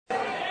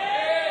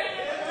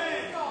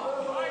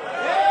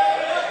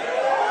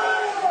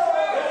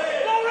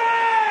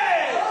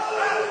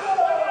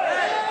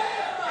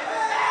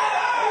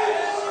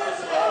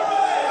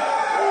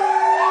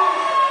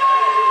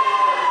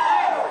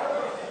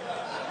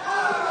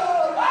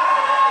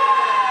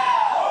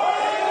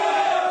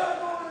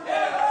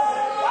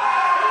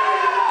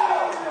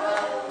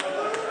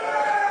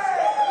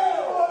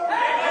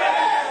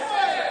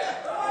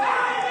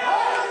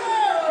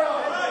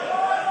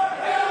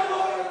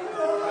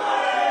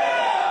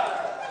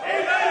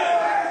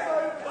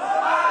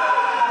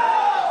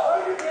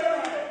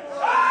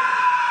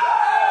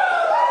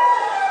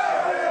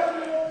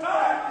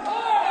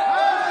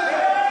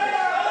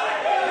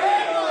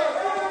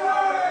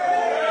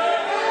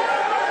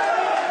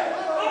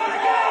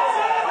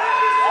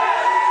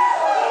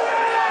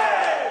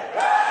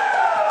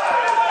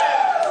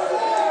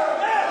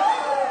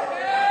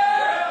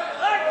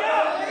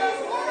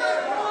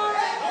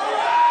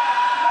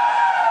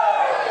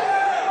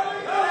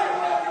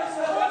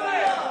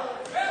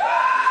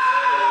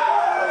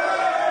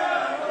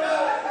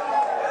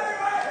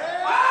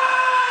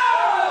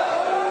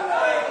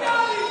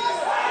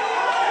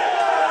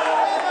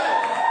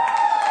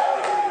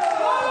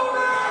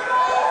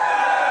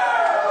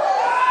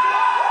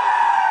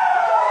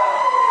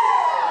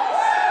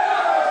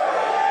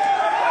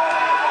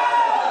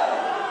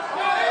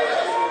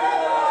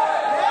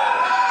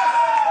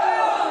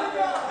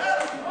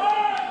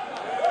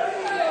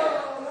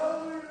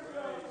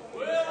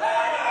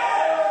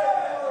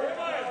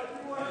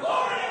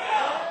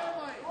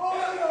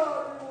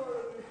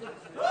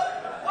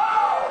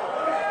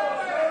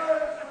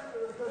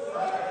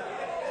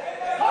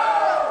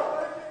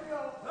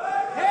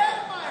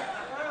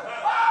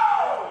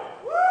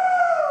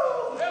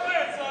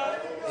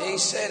He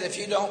said if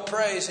you don't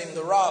praise him,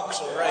 the rocks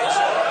will raise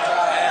up and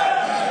cry out.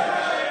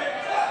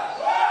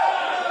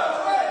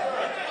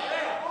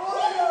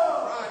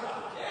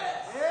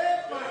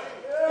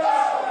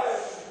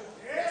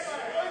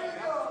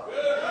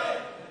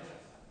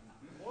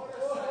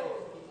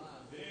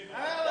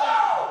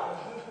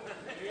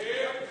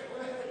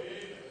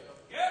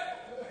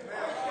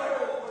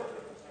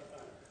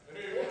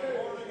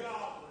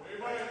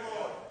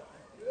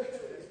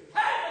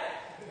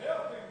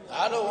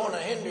 I don't want to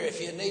hinder if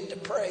you need to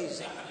praise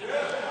him.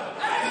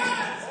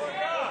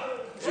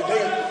 If you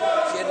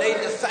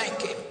need to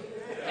thank him.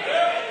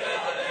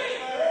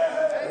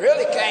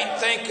 Really can't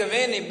think of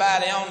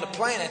anybody on the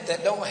planet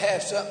that don't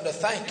have something to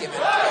thank him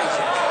and praise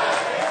him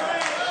for.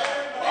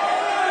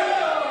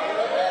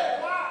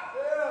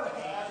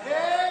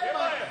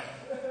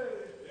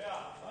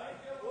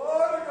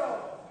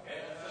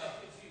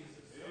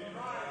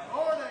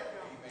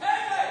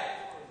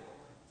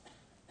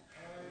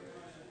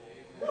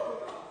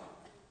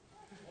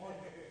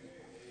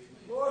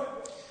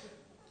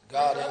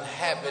 God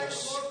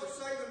inhabits. Lord, for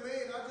saving me,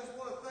 and I just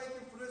want to thank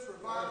him for this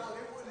revival. And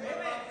it wouldn't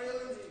hurt my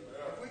feelings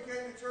if we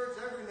came to church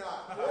every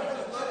night. I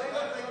just love it. I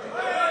think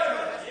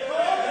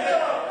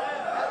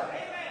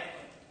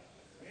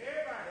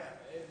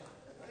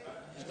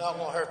It's not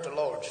going to hurt the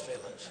Lord's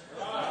feelings.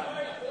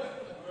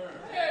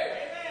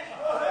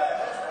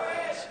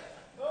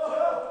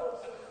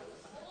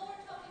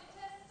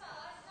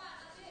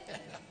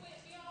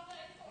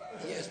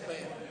 Yes,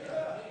 ma'am.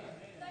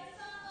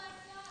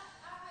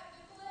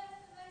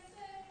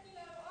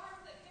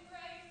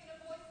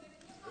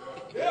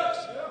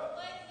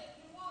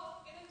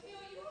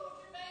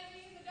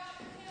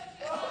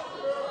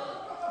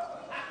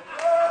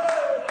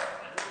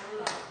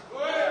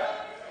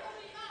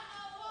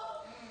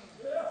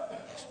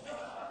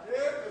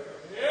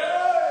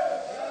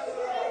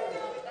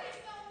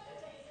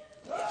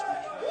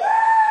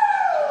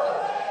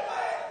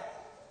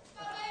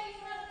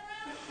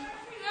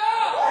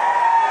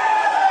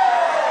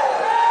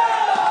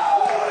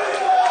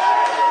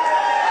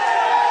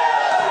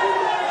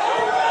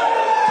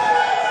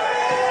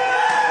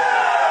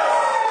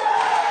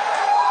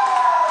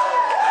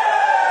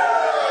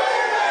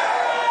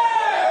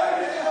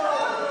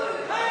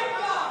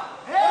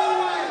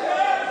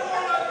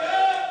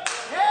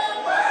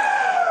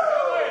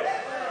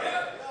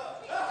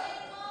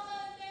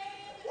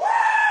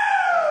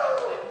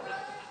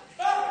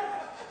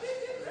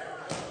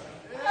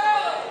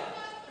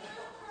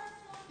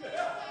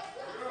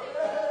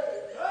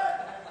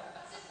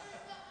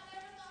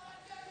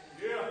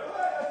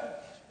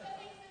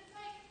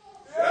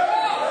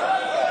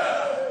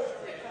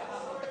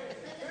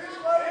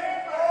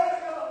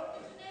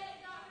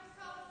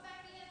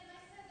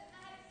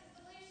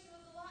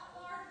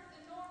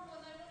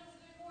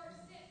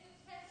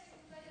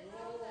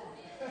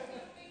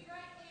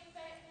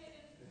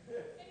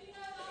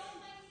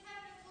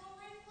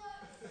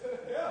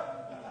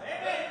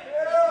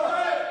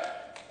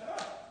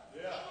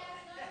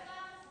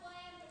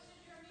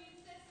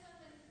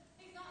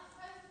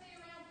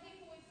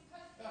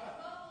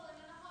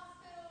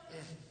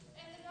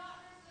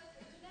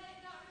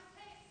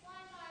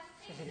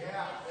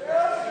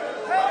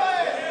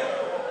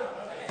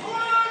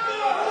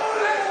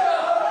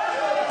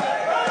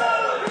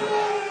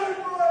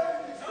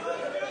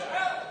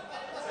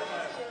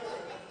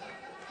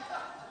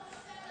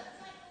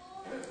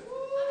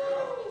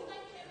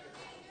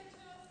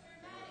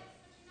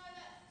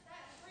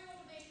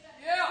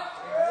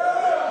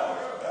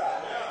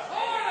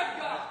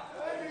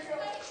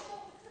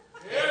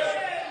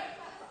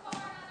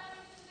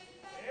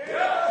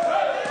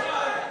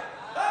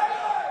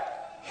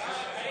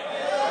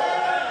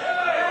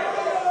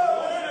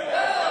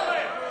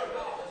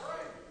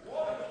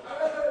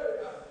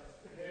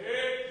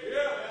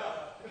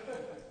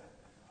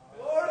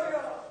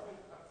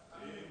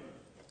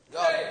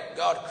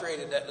 God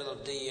created that little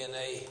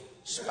DNA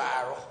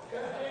spiral.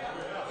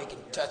 He can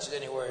touch it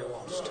anywhere he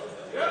wants to.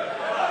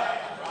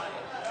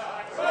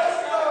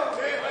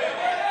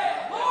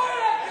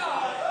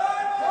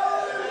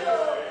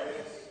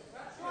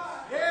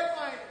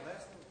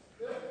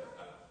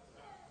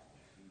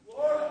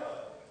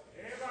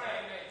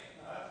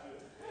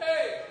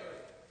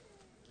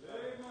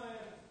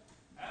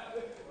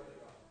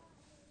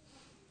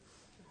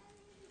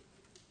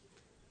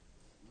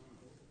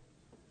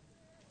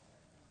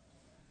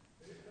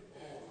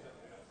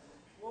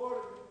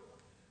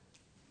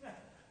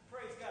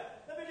 Praise God.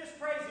 Let me just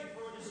praise him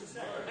for just a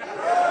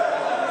second.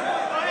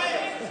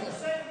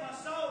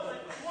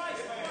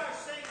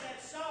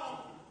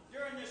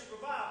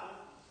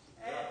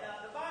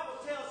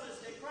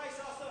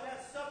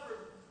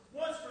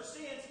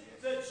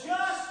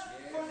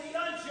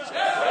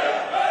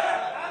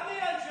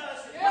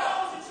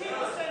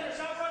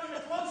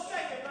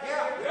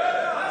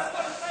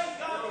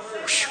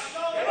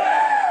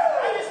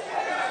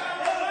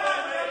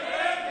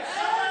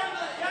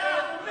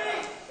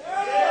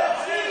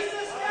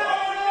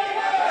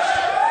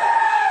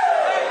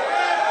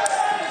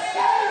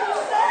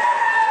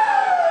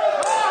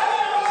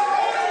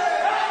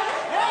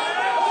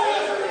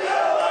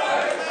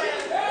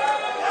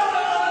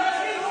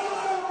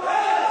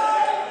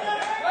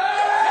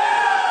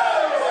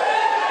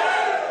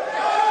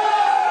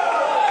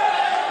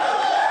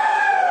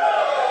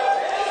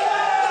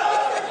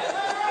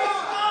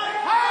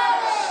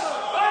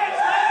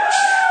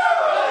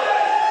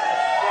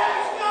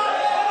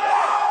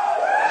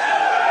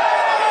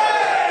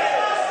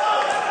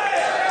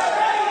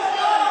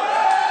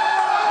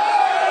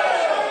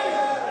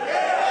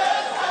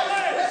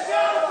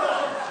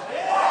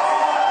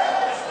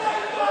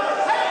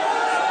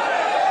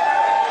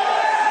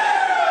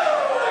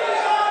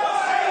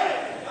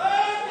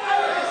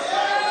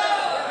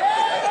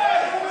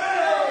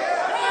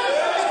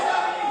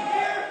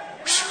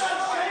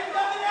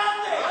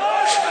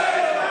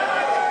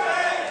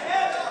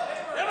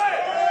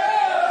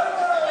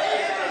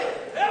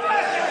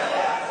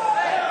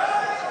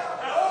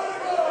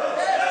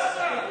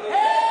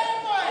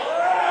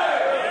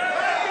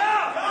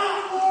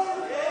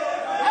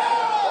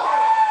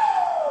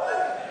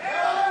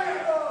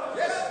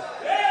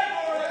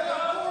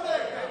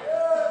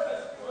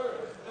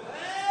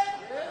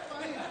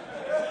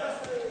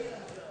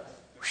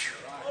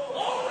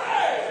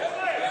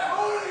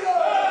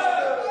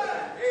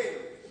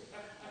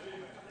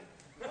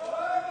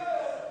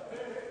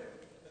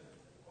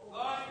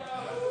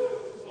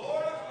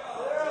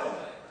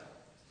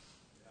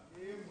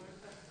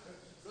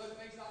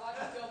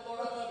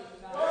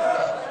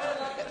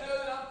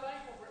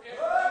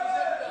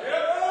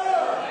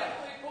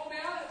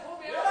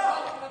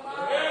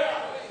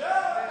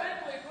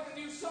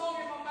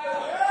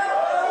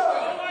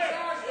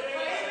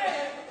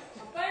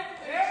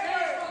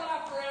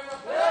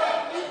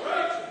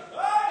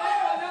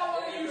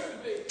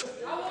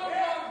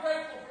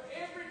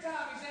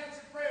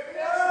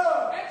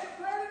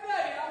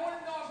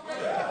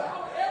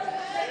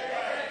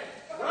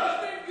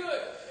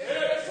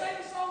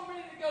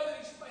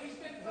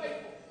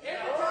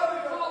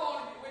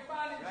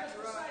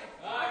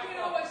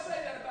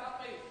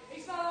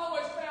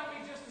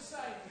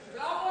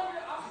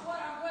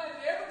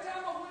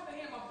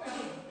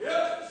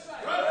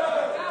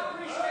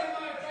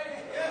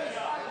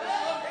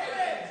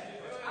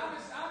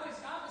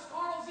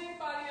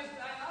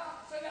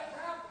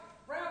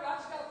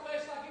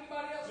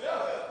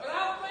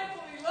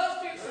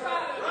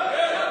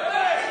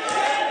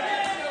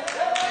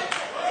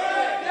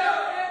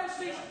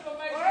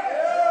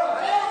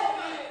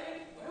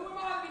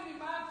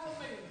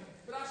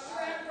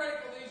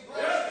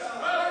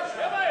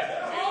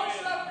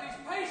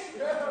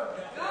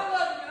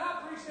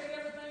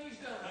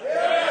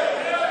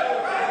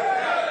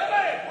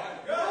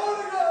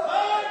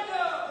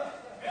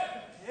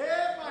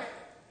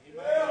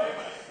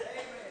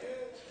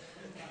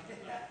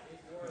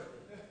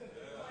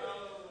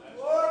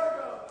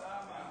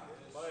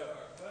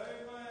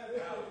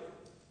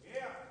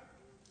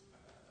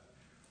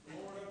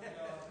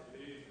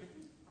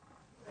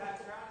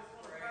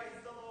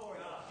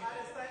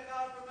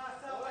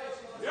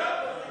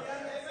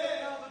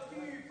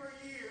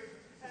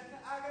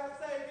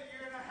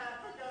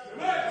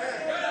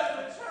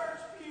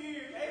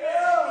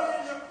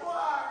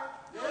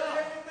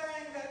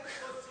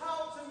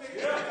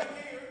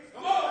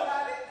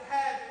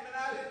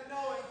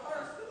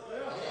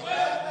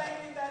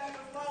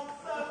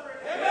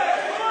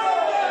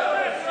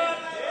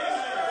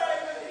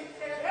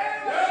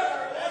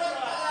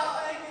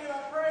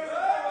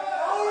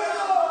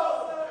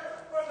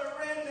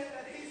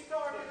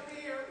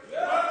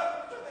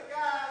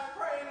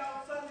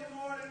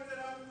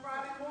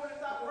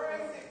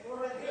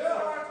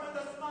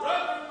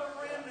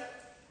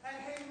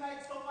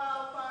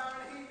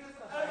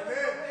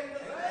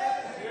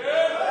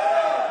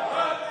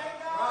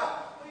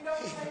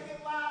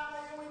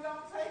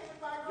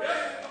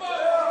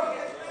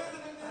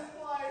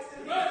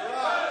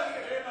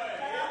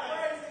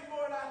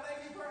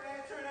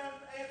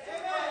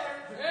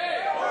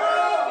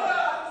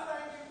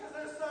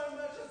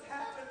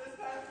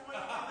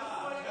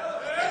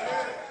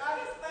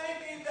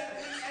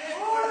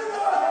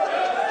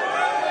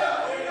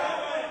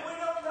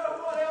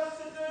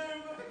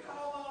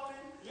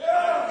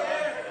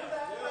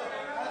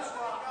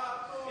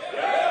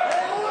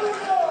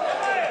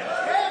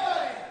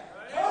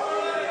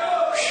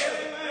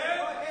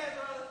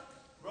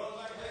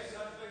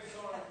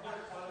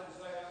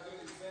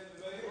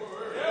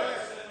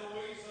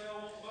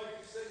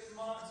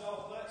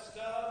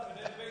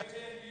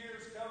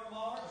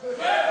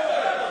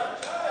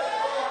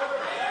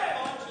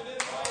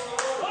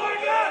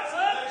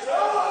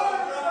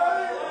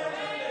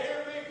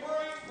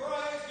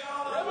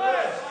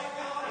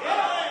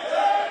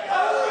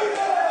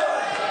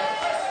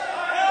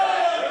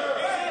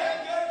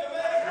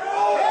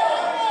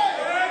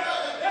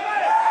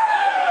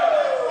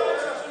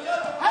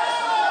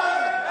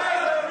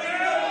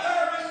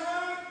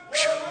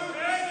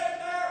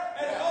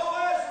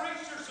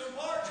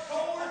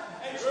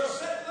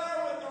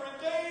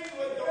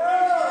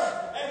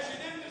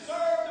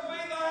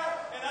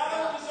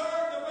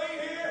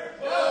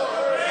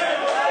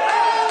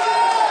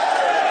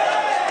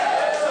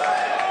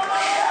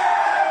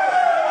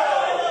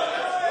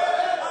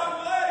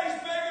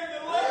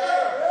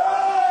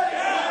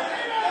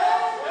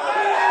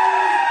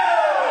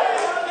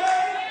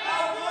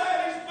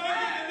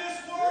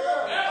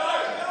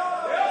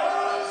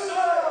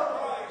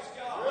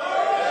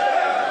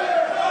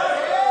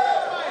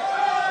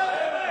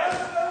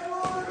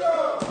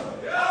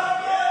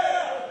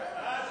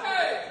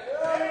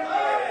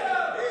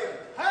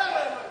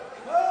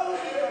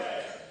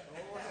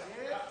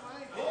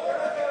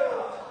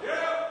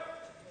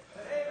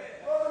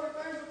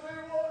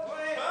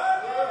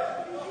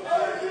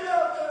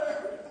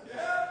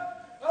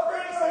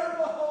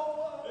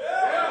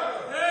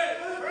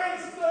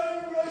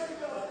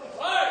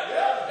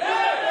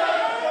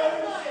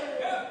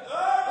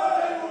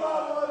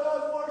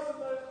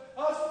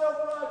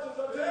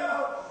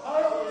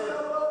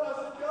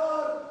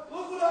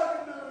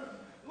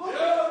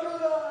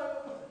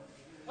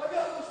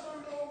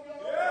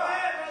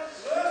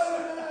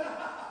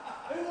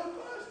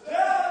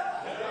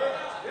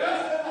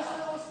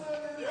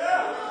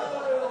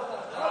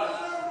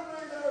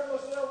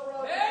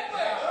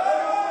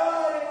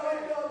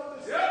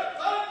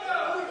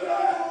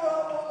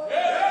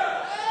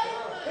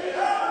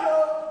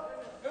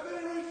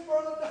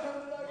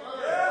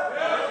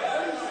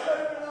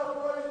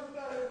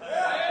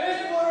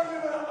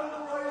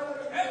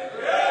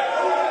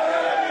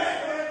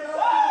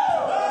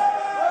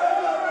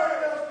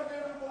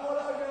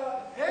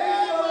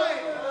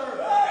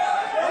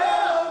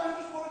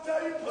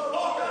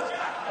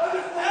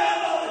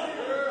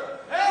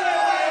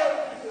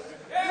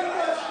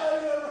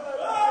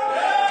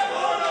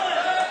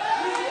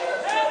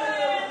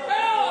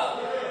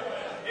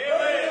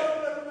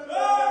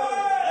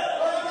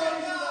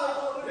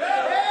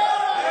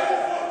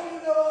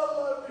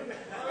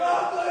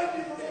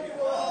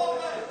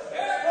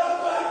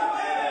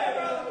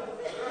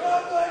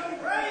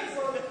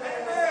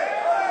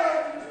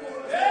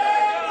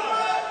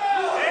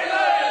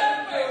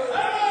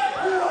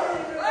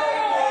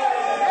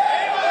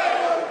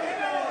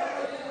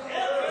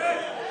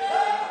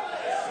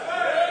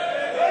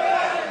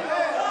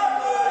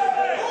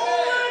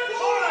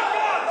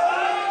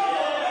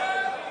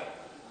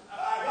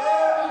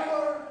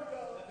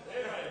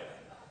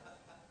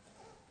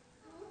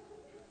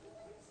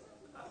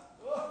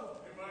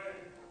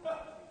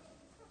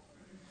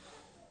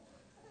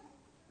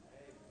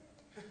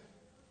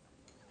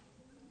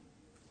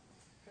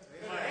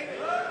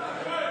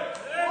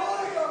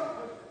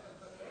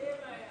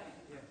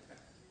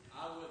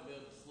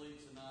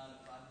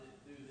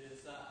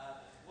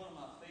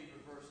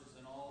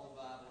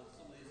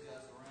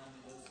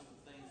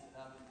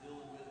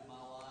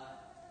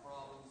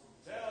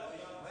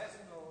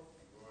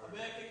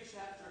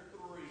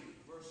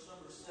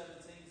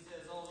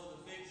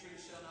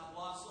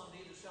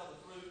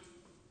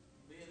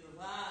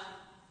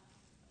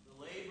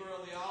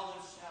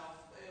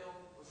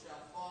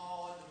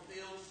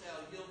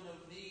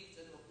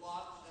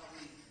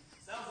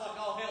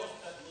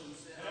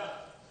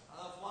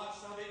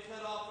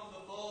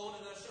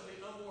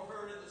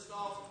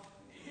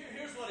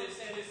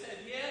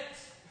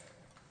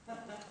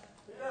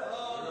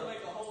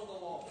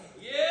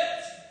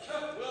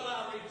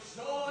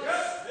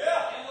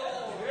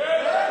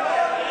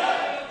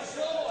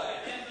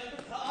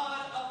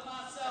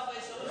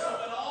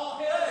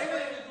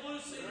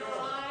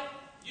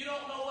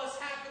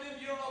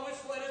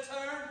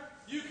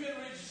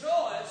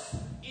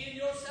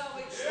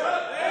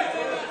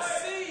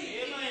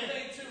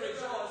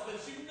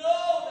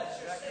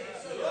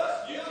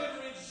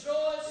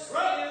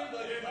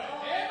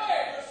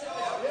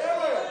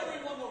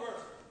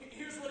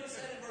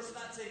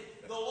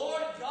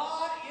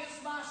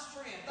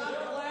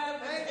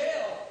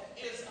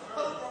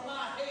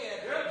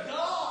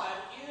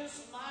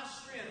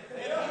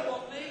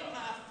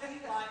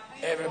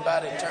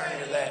 Somebody turn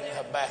to that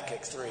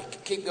Habakkuk 3.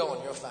 Keep going,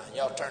 you'll find.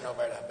 Y'all turn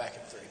over to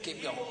Habakkuk 3.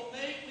 Keep going. He will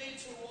make me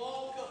to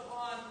walk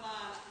upon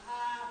my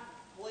high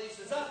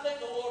places. I thank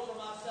the Lord for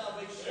my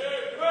salvation.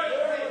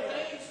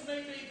 Things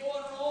may be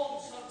going wrong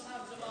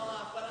sometimes in my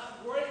life, but I'm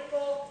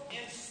grateful.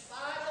 In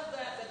spite of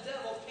that, the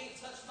devil can't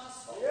touch my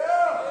soul.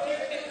 He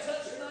can't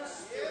touch my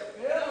spirit.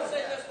 I'll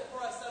say this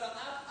before I set up.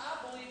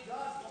 I believe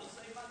God's going to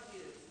save my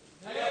kids.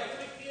 I got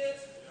 3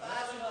 kids, 5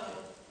 and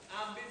under.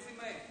 I'm a busy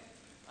man.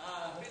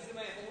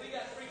 But we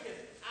got 3 kids.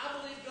 I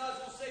believe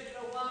God's going to save. You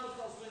know why?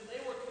 Because when they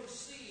were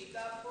conceived,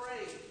 I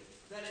prayed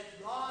that if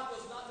God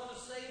was not going to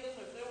save them,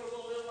 if they were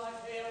going to live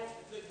like hell,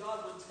 that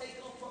God would take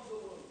them from the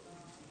womb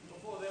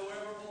before they were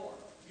ever born.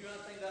 You know, I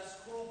think that's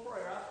a cruel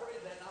prayer. I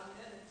prayed that, and I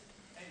meant it.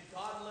 And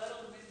God let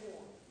them be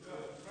born.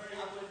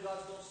 I believe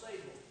God's going to save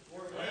them.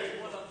 Or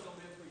one of them's going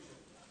to be a preacher.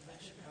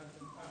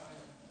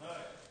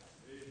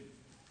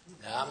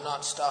 Now, I'm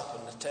not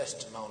stopping the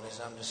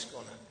testimonies. I'm just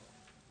going to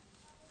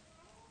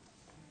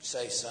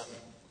say something.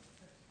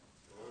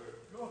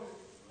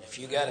 If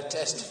you got to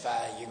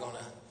testify, you're going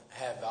to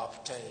have the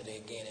opportunity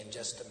again in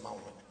just a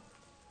moment.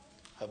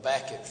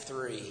 Habakkuk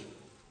 3.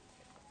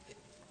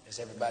 Is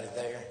everybody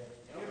there?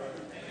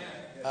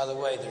 By the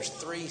way, there's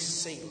 3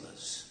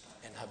 Selahs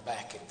in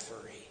Habakkuk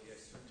 3.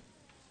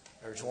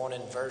 There's one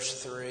in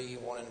verse 3,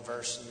 one in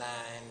verse 9,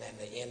 and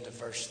the end of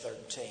verse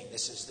 13.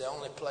 This is the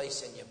only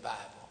place in your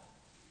Bible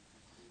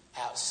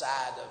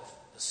outside of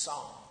the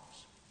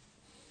Psalms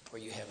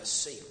where you have a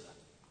Selah.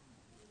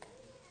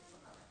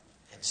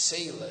 And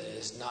Selah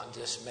is not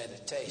just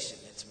meditation,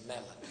 it's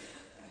melody.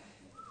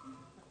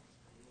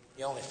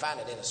 You only find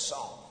it in a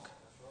song.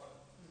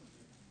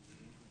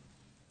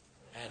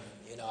 And,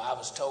 you know, I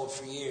was told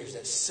for years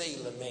that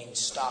Selah means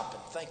stop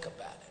and think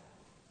about it.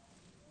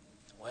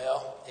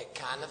 Well, it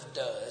kind of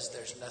does.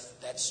 There's nothing,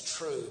 that's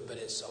true, but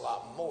it's a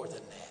lot more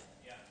than that.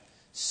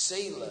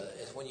 Selah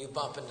is when you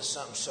bump into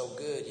something so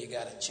good, you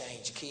got to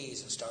change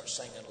keys and start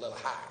singing a little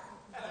higher.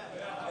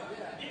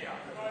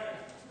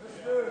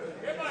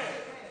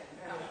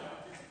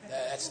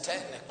 That's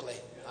technically,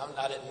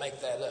 I didn't make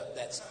that up.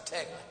 That's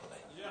technically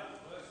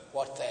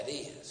what that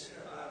is.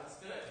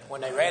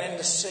 When they ran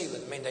into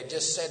Selah, I mean, they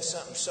just said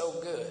something so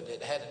good,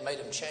 it had made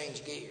them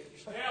change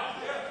gears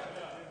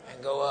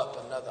and go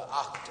up another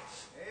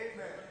octave.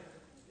 Amen.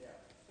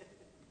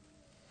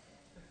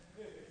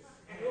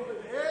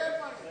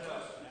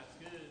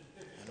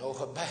 And oh,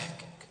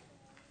 Habakkuk,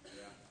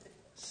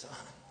 son.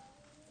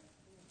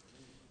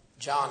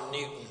 John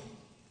Newton,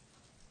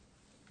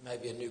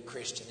 maybe a new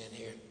Christian in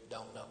here,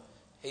 don't know.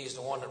 He's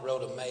the one that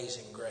wrote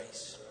Amazing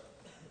Grace.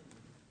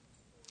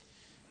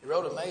 He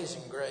wrote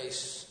Amazing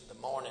Grace the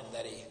morning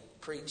that he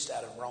preached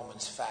out of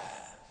Romans 5.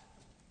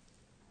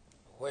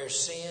 Where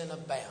sin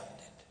abounded,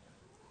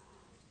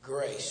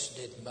 grace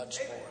did much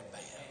more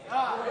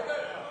abound.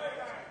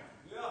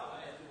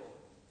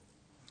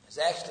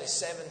 There's actually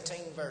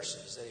 17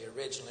 verses that he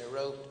originally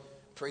wrote.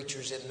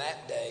 Preachers in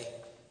that day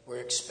were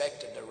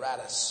expected to write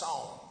a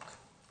song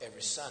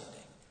every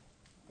Sunday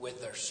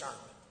with their sermon.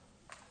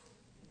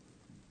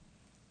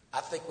 I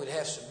think we'd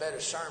have some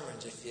better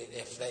sermons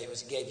if they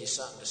gave you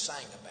something to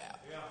sing about.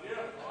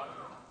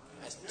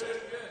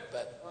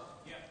 But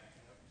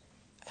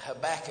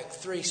Habakkuk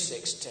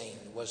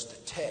 3:16 was the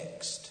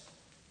text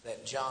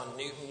that John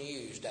Newton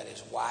used at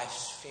his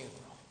wife's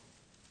funeral.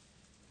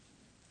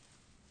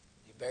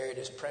 He buried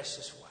his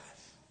precious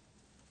wife.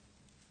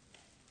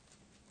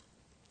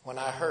 When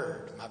I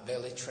heard, my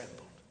belly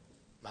trembled.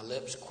 My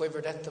lips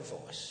quivered at the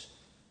voice.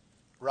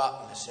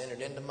 Rottenness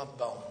entered into my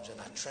bones, and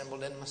I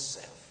trembled in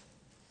myself,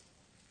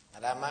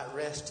 that I might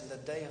rest in the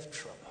day of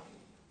trouble.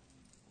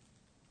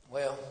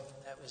 Well,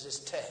 that was his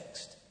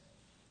text.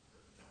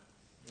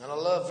 And I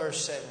love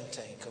verse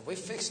 17, because we're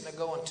fixing to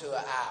go into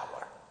an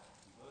hour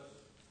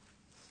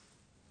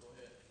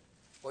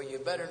where you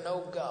better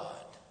know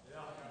God.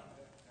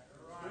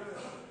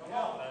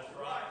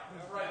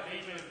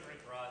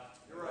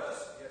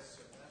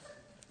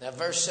 Now,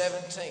 verse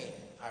 17,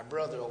 our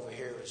brother over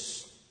here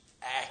was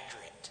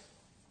accurate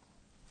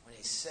when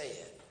he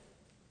said,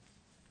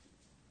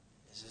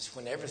 this is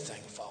when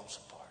everything falls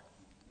apart.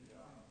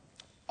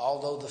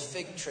 Although the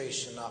fig tree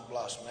shall not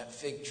blossom, that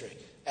fig tree,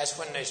 that's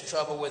when there's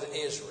trouble with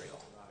Israel.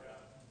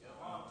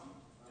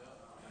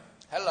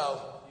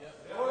 Hello.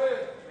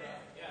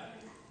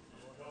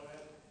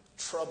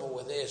 Trouble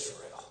with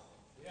Israel.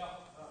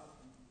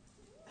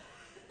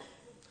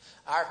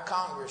 Our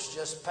Congress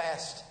just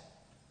passed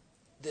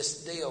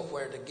this deal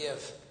where to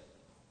give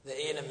the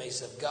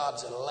enemies of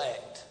God's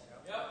elect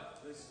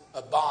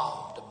a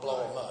bomb to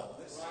blow them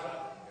up,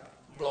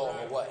 blow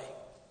them away.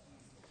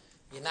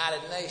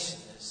 United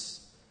Nations is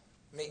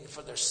meeting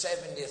for their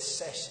 70th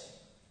session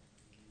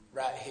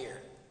right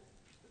here,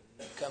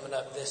 coming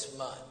up this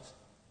month.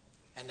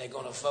 And they're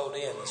going to vote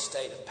in the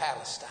state of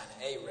Palestine,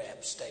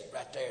 Arab state,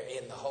 right there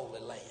in the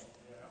Holy Land.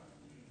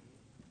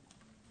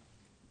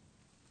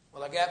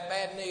 Well, I got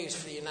bad news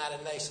for the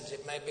United Nations.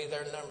 It may be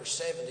their number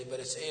 70, but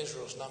it's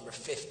Israel's number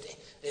 50.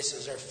 This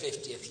is their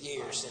 50th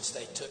year since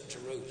they took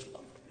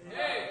Jerusalem.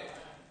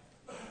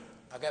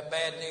 I got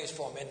bad news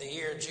for them. In the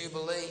year of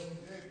Jubilee,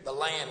 the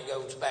land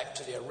goes back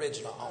to the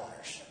original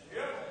owners.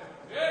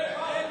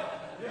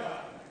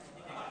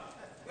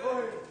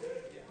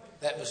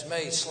 That was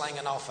me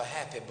slinging off a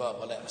happy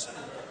bubble. That was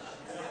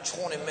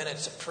 20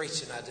 minutes of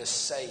preaching. I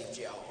just saved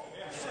y'all.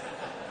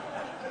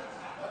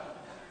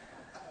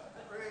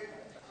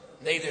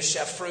 Neither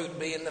shall fruit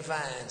be in the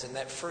vines, and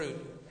that fruit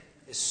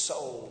is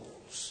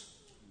souls.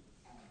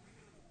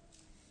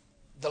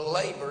 The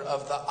labor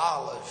of the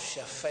olive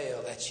shall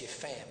fail. That's your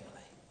family.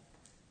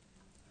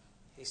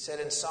 He said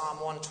in Psalm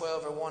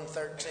 112 or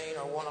 113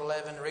 or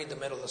 111, read the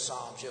middle of the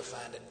Psalms, you'll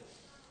find it,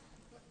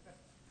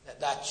 that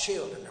thy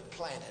children are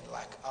planted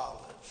like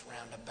olives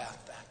round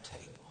about thy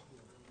table.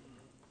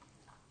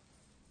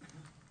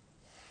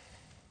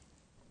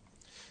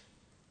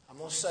 I'm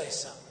going to say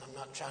something. I'm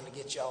not trying to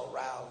get y'all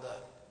riled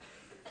up.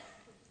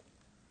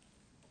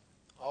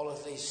 All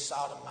of these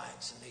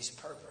sodomites and these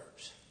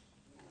perverts,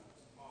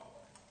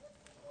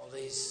 all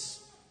these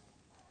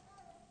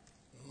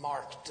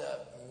marked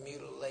up,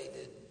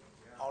 mutilated,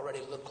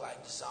 already look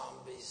like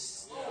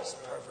zombies, these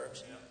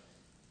perverts,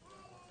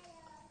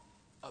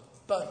 a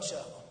bunch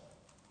of them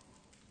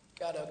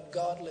got a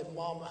godly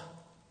mama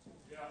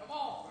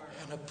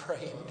and a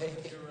praying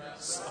daddy.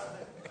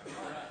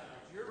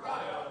 You're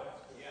right.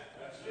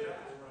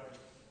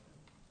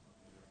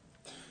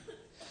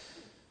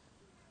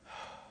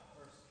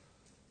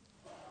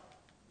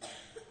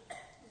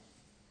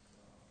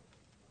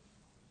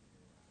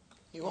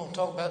 You want to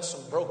talk about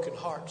some broken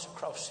hearts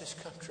across this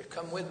country?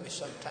 Come with me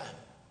sometime.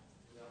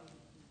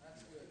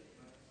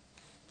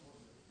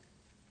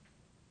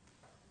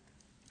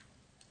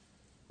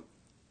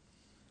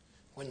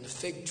 When the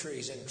fig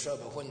tree's in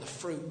trouble, when the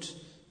fruit's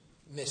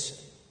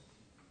missing,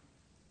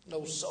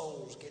 no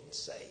souls getting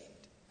saved,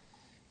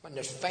 when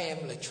there's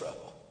family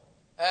trouble.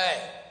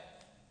 Hey,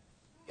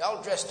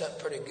 y'all dressed up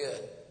pretty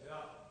good,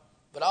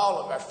 but all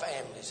of our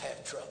families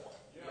have trouble.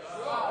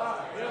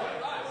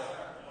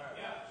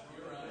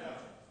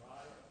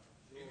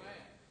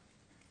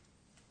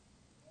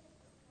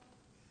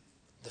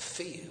 The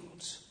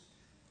fields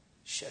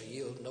shall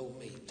yield no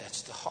meat.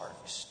 That's the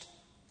harvest.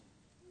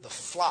 The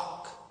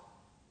flock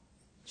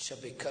shall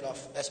be cut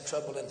off. That's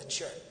trouble in the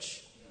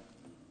church.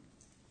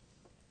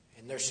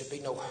 And there should be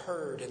no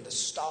herd in the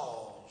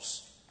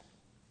stalls.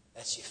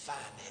 That's your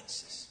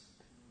finances.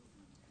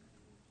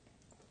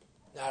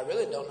 Now, I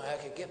really don't know how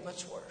it could get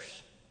much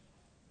worse.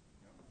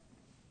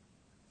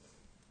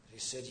 He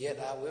said, yet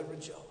I will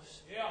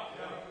rejoice.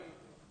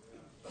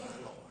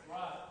 Lord.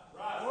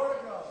 Lord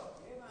God.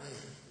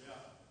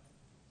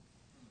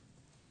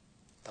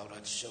 Thought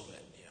I'd show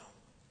that,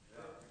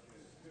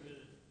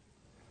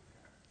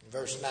 In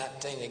verse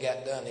 19, he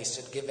got done. He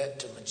said, give that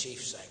to my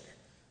chief singer.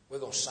 We're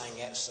going to sing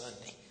that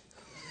Sunday.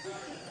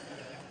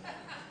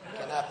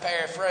 Can I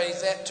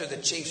paraphrase that to the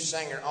chief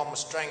singer on my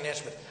stringed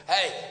instrument?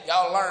 Hey,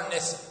 y'all learn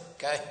this,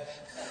 okay?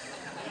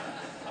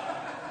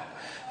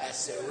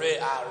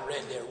 I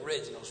read the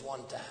originals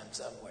one time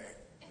somewhere.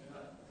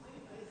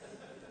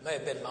 May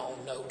have been my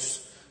own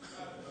notes.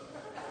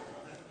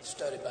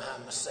 Study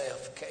behind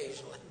myself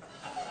occasionally.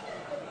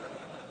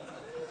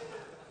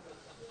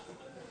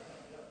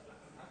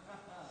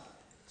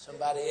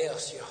 Somebody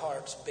else, your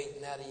heart's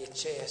beating out of your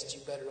chest.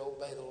 You better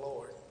obey the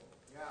Lord.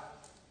 Yeah.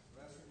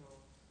 Bless you, Lord.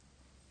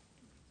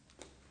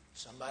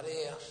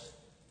 Somebody else.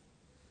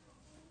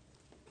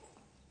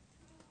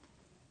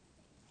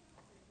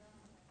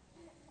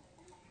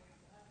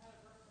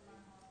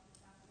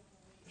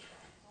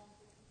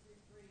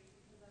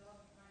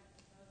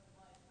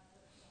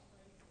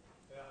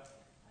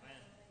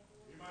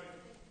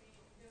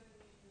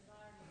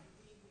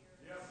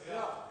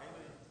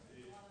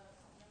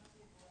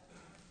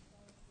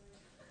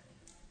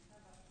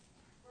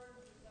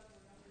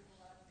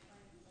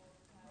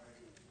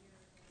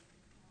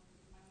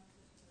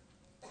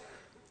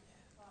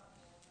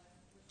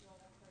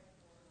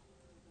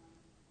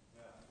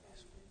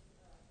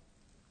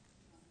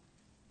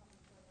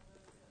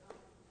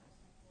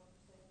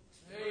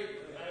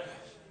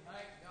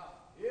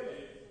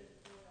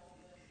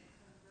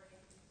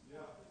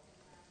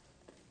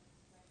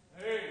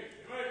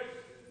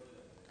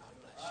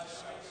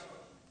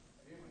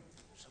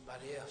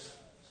 Somebody else.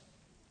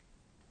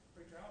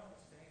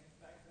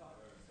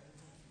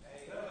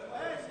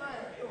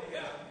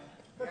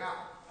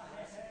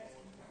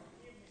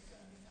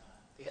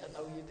 Yeah, I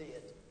know you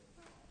did.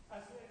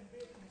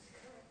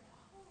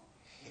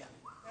 Yeah.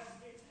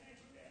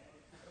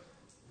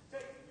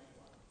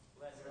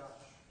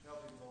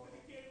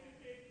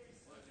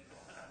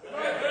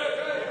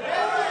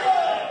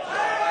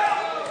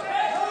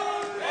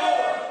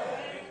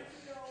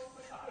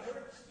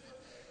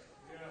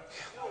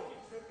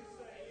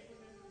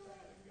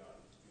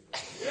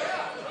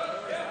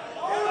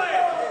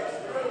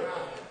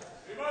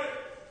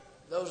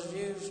 Those of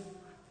you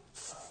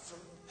from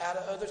out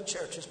of other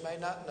churches may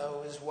not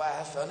know, his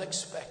wife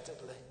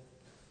unexpectedly,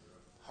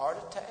 heart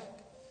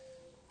attack,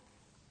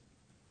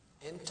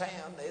 in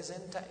town,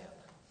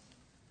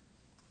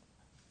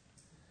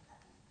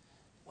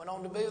 went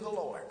on to be with the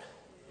Lord.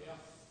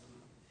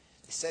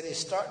 He said he's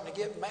starting to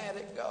get mad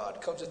at God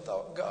because he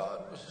thought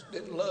God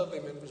didn't love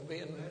him and was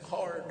being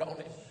hard on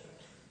him.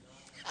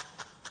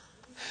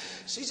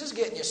 She's just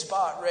getting your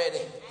spot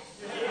ready.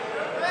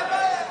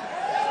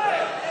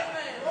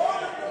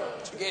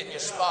 She's getting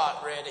your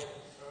spot ready.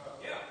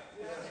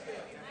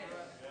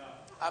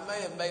 I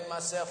may have made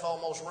myself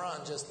almost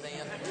run just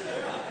then.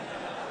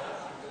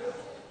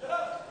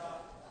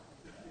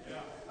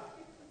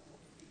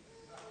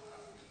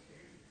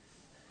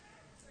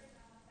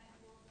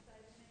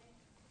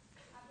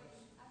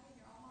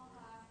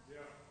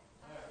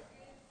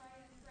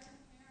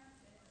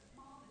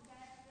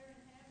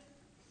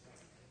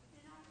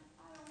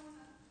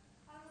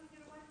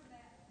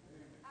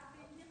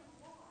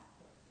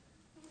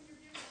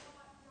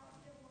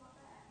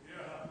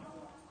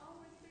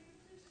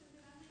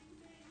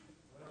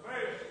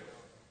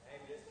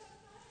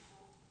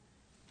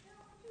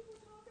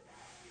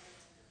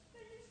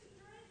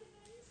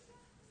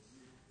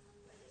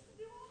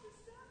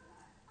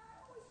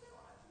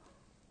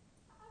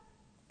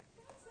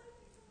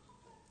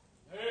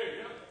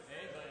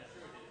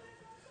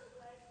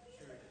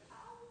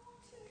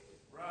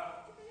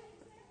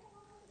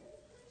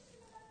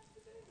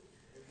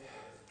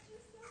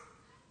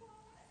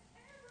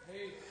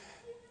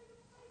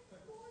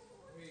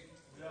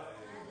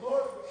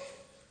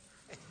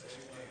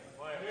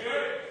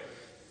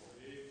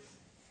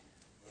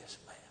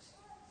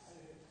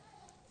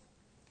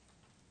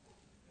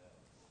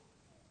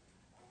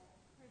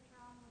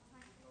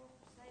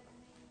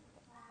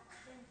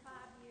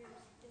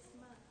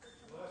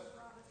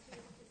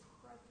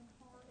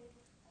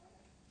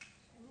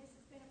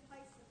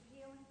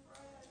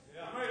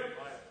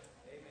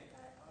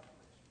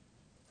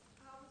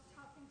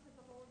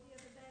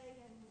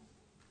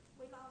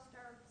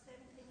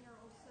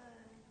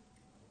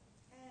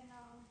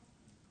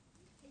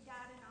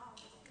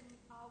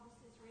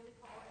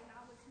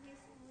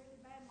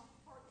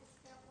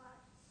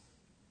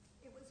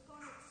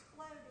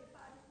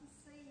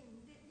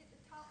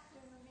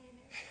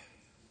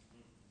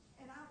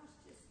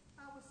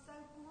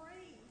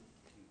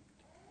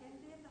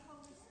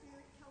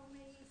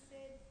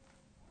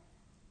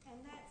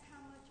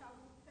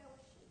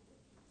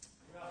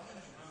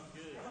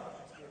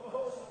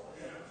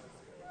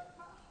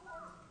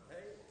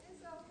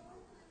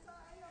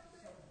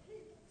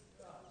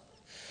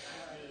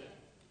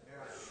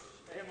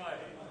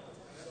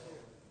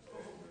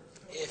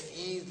 If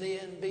ye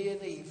then, being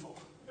evil,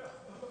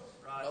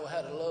 know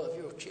how to love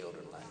your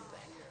children like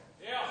that,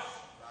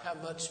 how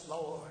much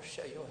more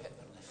shall your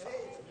heavenly Father?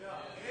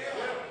 I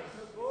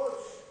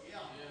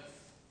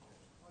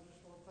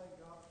just want to thank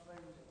God for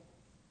saving me.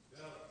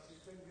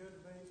 He's been good to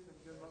me. He's been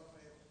good to my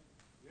family.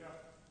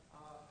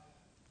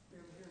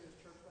 Been here in this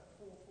church about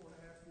 4.5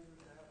 years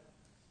now.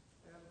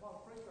 And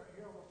Bob Frank right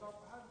here, I'm going to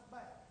talk behind his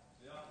back.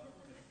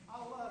 I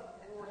love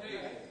the Lord.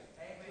 Amen.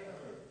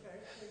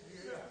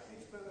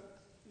 He's been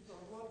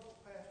a wonderful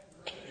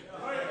pastor. And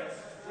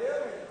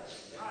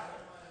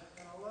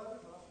I love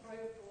him, and I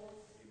pray for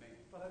him.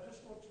 But I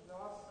just want you to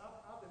know,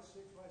 I've been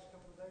sick the last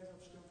couple of days.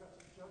 I've still got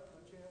some junk in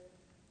my chest.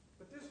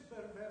 But this has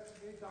been a mess to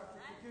me, Doctor.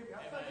 Forgive me.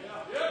 I thank you.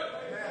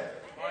 Amen.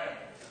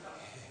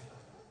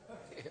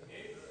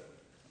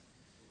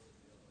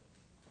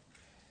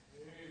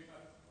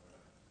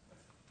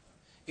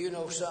 You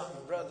know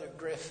something, Brother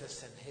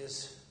Griffith and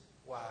his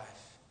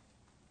wife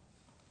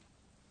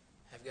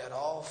have got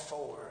all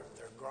 4 of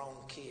their grown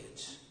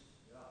kids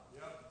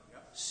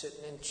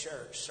sitting in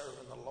church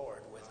serving the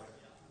Lord with them.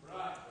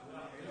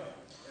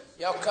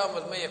 Y'all come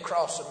with me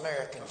across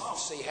America and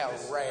see how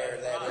rare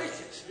that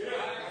is.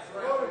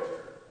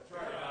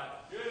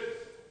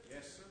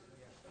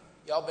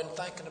 Y'all been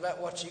thinking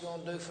about what you're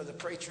going to do for the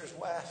preacher's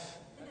wife?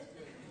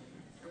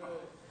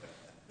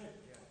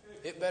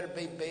 It better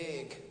be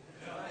big.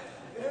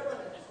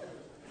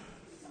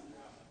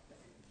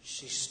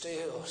 She's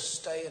still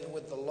staying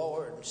with the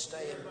Lord and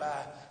staying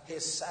by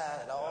his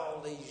side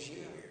all these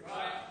years.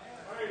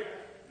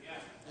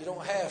 You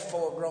don't have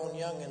 4 grown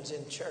youngins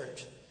in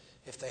church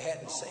if they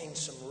hadn't seen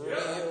some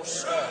real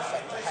stuff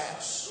at the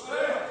house.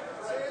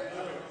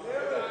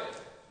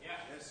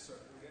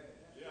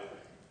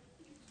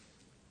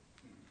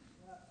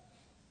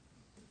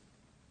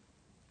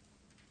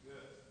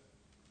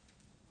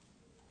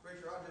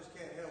 Preacher, I just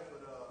can't help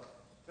but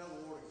tell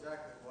the Lord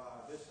exactly why.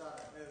 This side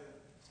of heaven,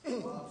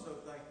 I'm so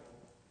thankful.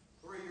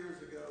 3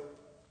 years ago,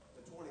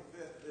 the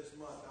 25th of this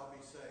month, I'll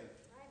be saved.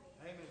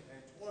 Amen. And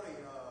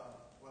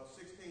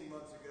 16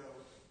 months ago,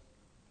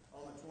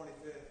 on the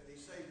 25th, he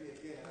saved me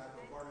again out of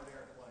a burning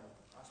airplane.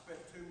 I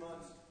spent 2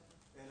 months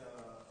in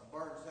a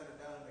burn center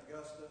down in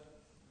Augusta.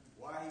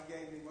 Why he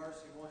gave me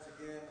mercy once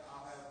again,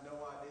 I have no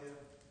idea.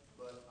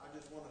 But I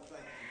just want to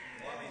thank you.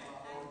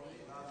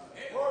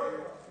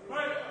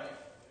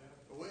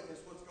 To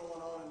witness what's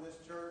going on in this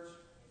church,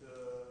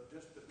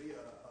 just to be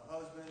a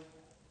husband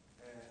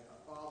and a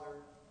father,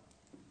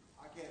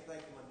 I can't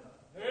thank him enough.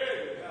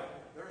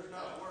 There's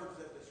not words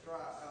that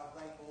describe how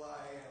thankful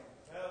I am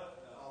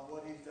on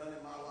what he's done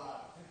in my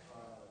life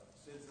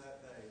since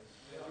that day.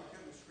 We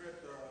couldn't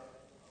script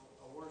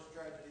a worse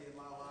tragedy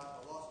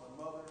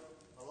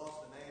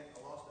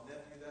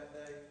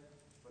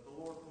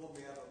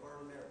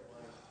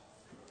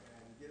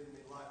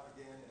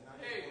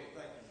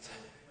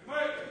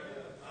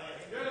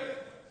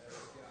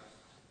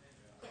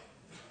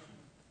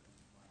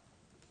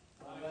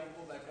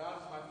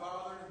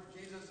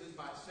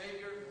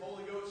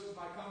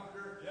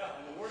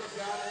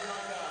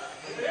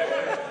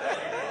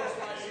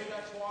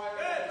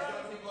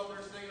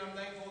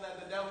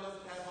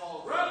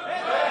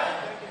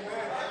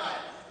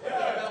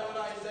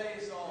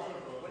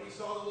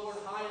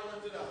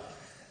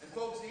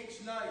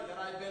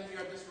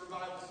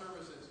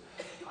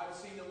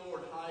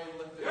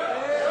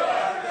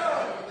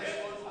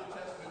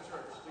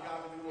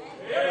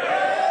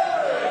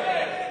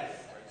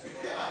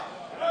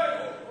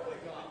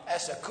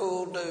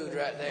cool dude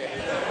right there.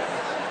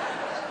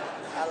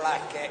 I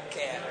like that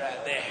cat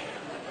right there.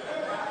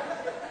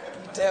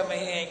 Tell me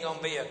he ain't going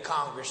to be a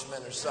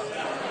congressman or something.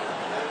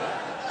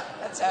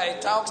 That's how he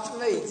talks to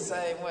me, the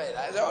same way.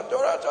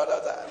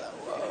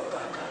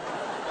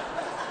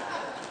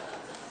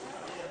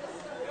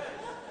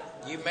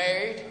 You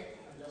married?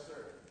 Yes,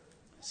 sir.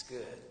 That's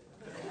good.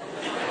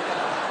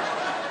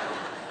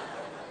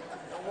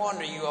 No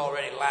wonder you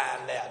already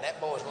lined out.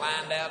 That boy's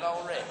lined out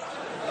already.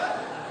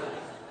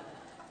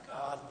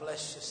 God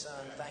bless you,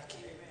 son. Thank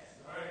you.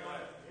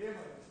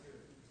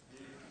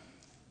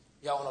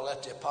 Y'all want to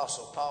let the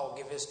Apostle Paul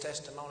give his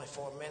testimony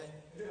for a minute?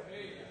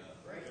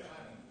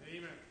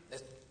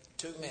 That's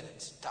 2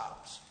 minutes,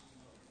 tops.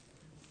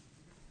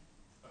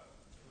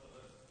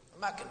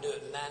 I can do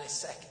it in 90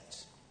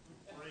 seconds.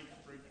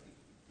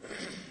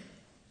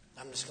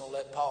 I'm just going to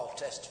let Paul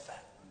testify.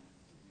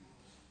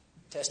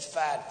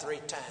 Testified 3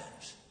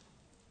 times.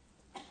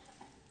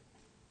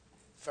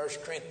 1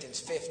 Corinthians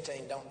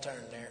 15, don't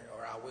turn there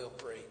or I will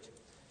preach.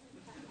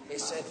 He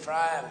said, for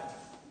I am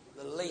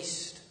the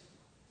least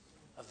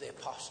of the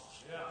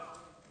apostles. Yeah.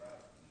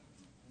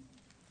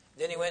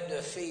 Then he went to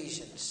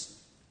Ephesians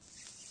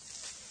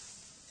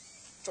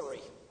 3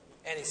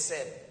 and he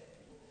said,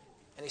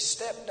 and he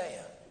stepped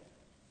down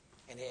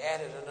and he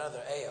added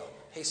another L.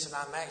 He said,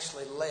 I'm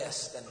actually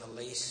less than the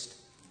least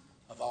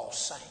of all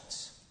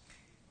saints.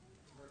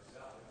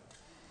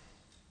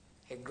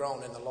 He'd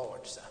grown in the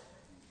Lord, son.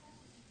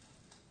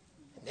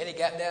 And then he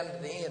got down to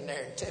the end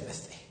there in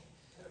Timothy.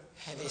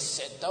 And he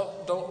said,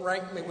 don't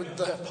rank me with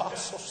the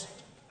apostles.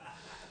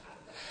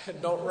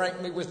 And don't rank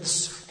me with the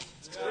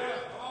saints.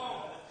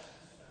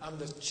 I'm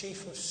the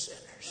chief of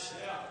sinners.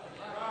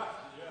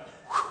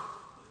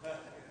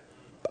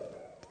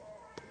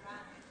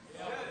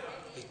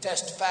 He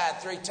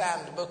testified 3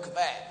 times in the book of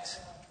Acts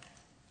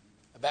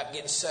about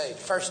getting saved.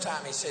 First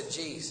time he said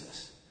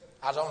Jesus.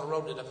 I was on the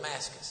road to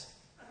Damascus.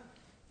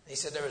 He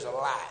said there was a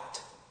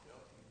light.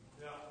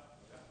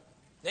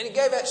 Then he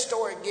gave that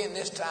story again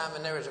this time,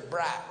 and there was a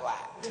bright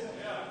light.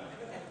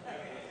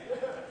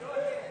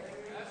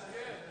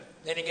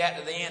 Then he got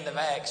to the end of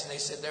Acts, and he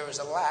said there was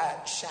a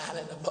light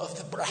shining above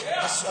the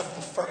brightness of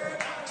the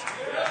firmament.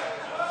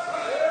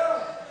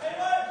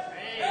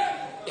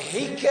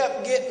 He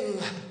kept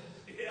getting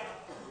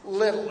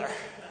littler,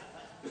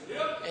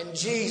 and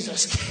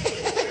Jesus came.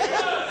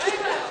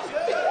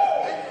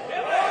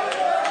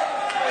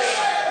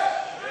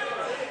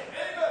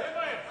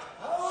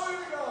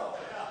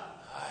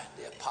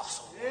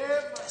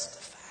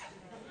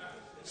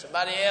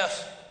 Somebody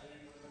else?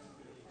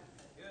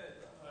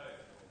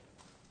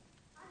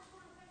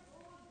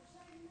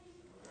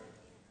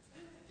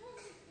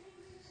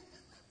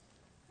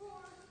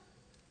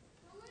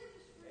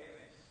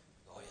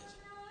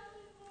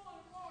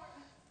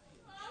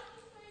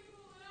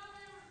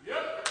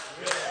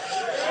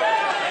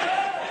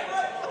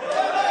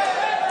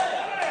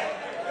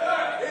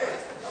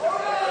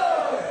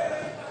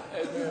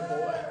 Amen,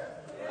 boy.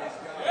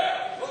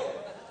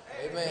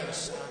 Amen,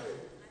 son.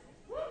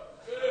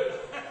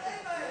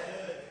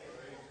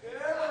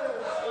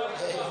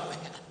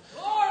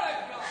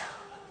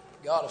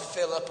 God will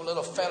fill up a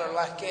little fella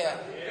like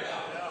that,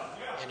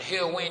 and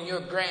he'll win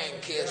your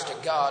grandkids to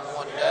God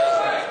one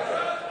day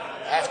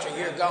after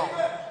you're gone.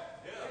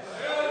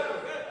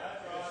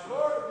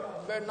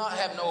 You better not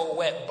have no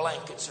wet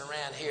blankets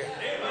around here.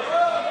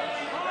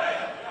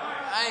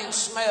 I ain't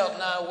smelled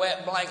no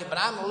wet blanket, but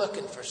I'm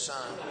looking for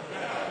some.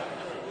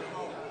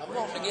 I'm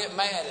wanting to get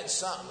mad at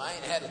something. I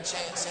ain't had a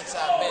chance since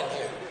I've been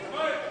here.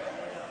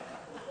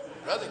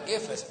 Brother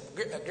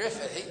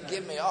Griffith, he can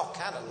give me all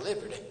kind of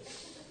liberty.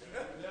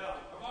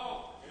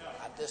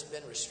 I've just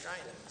been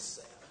restraining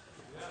myself.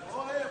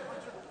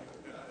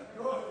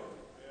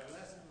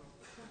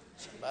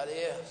 Somebody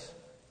else.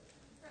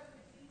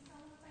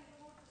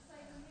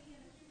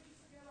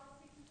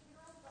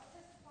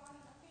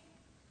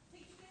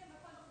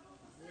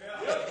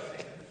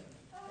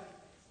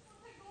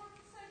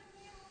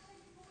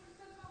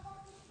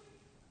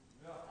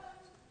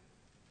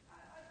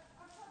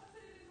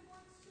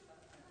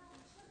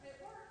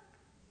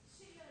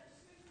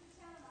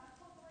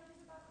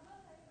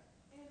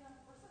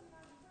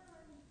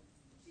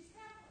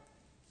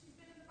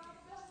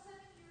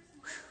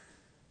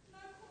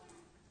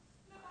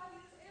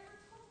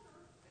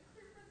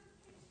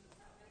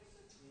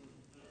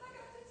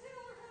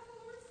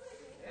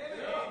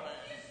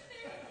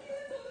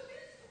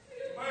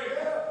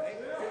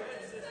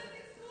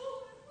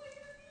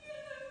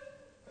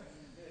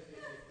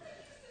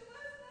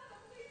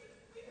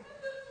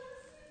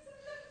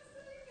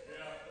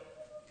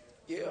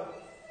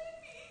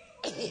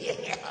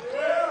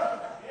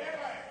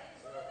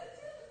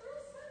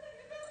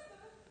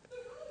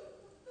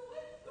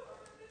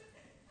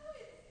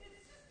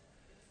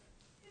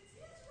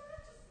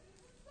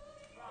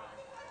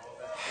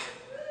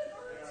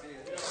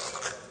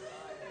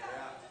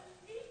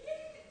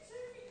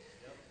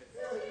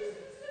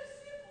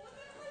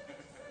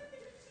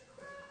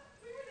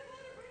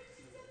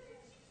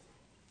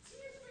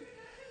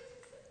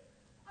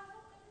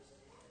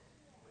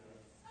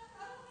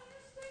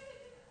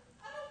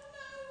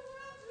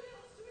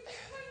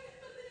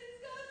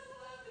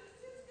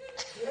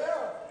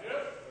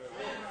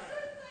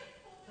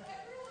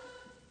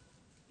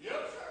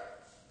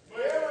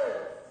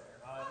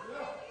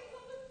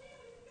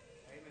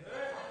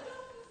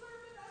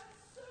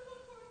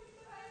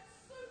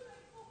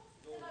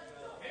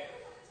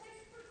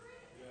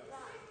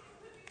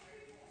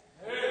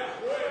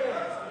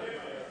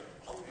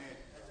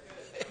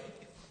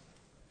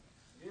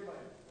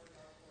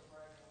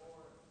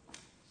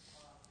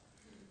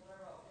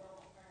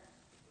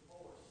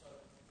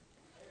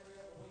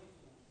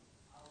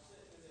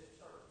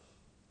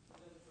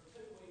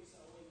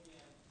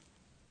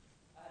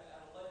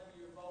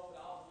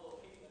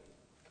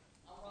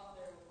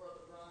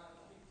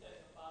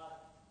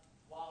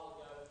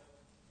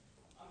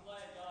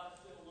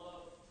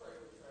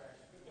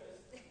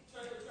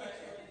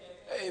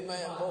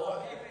 Amen,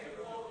 boy.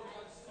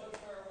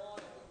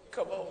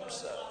 Come on,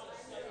 son.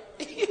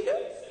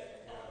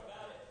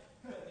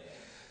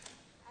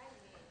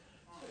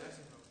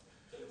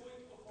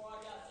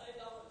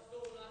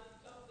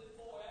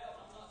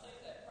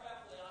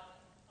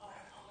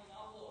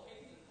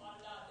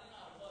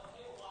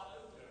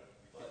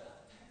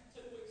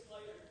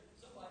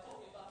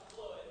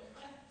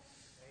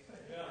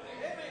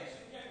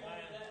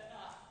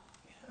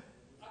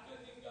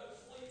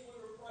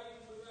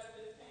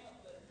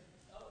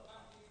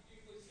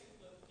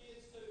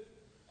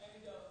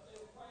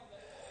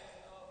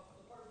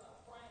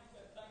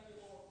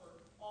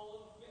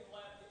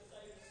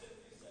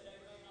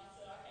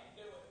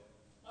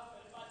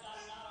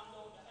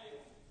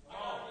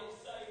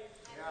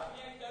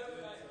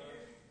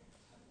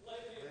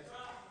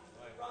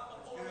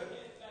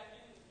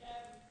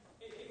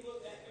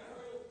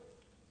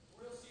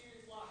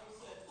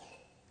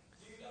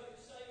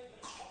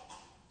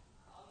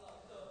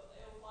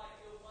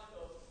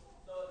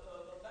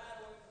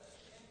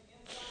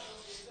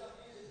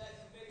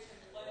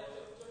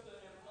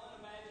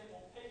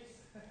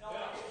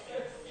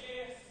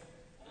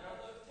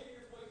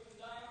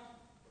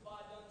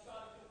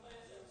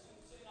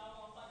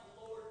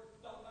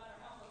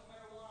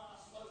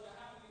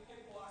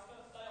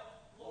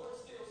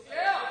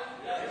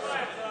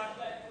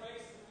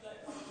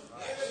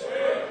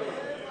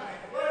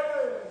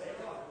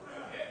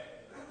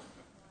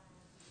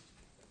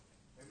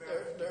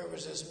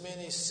 As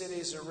many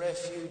cities of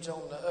refuge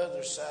on the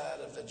other side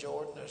of the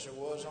Jordan as there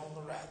was on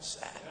the right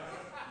side.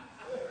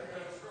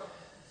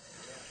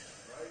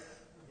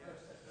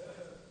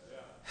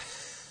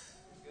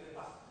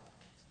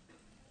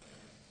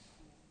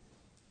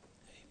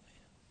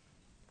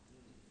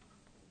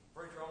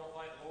 Preacher, I don't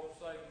think the Lord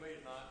saved me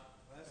tonight.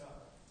 A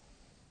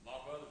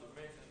lot of others have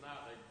mentioned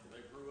tonight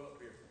they grew up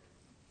here.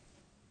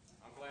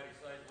 I'm glad He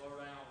saved low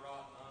down,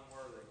 rotten,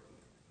 unworthy.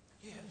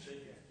 Yes.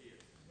 Deacons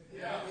kids.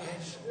 Yeah.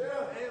 Yes. I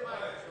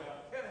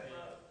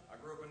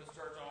grew up in this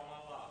church all my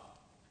life.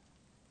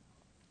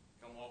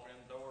 Come walking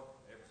in the door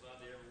every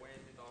Sunday, every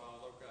Wednesday, thought I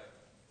was okay.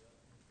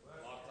 A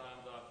lot of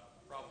times I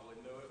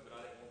probably knew it, but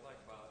I didn't want to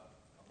think about it.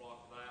 I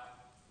blocked it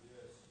out.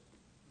 Yes.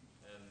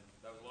 And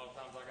there was a lot of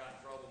times I got in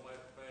trouble,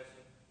 made a confession.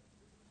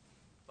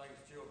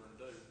 Things children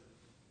do.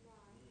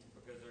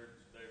 Because their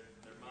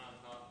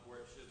mind's not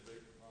where it should be.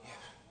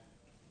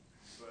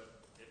 Yes. But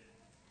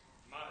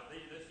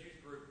this youth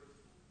group,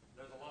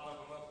 there's a lot of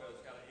them up there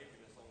that's got an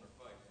emptiness on their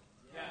face.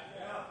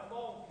 Yeah. Come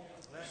on.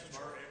 It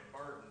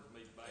burdens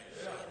me bad.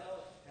 It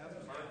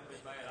burdens me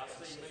bad. I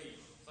see me.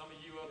 Some of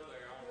you up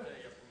there, I want to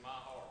tell you from my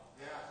heart.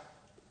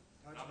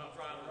 Yeah. I'm not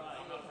trying to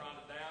down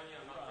you.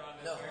 I'm not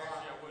trying to No. embarrass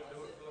you. I wouldn't do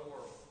it for the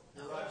world.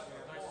 No. I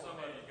think some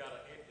of you got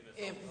an emptiness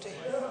on Empty.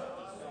 your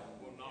face that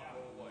will not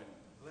go away.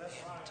 Empty.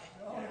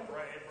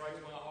 It breaks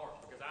my heart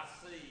because I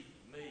see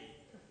me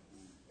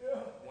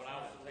when I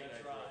was a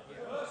teenager.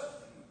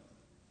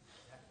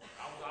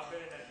 I've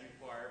been in that youth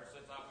choir ever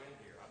since I've been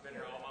here. I've been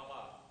here all my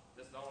life.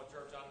 This is the only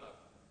church I know.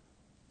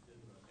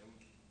 And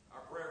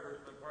our prayer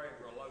group's been praying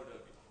for a load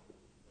of you.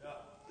 Yeah.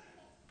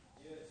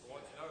 Yes. I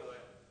want you to know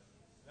that.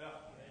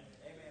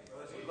 Yeah. Amen,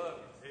 brother. We love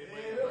you.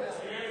 Amen.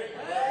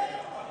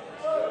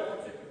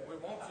 We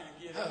want you to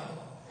get in.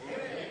 We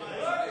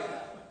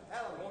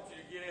want you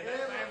to get in.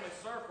 That family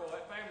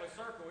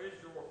circle is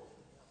your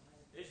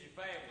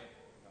family.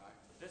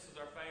 This is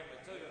our family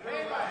too. And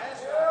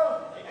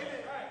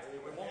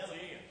we want you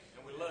in,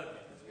 and we love you.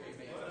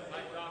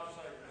 Thank God for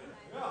saving me.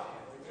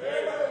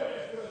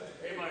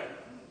 Amen.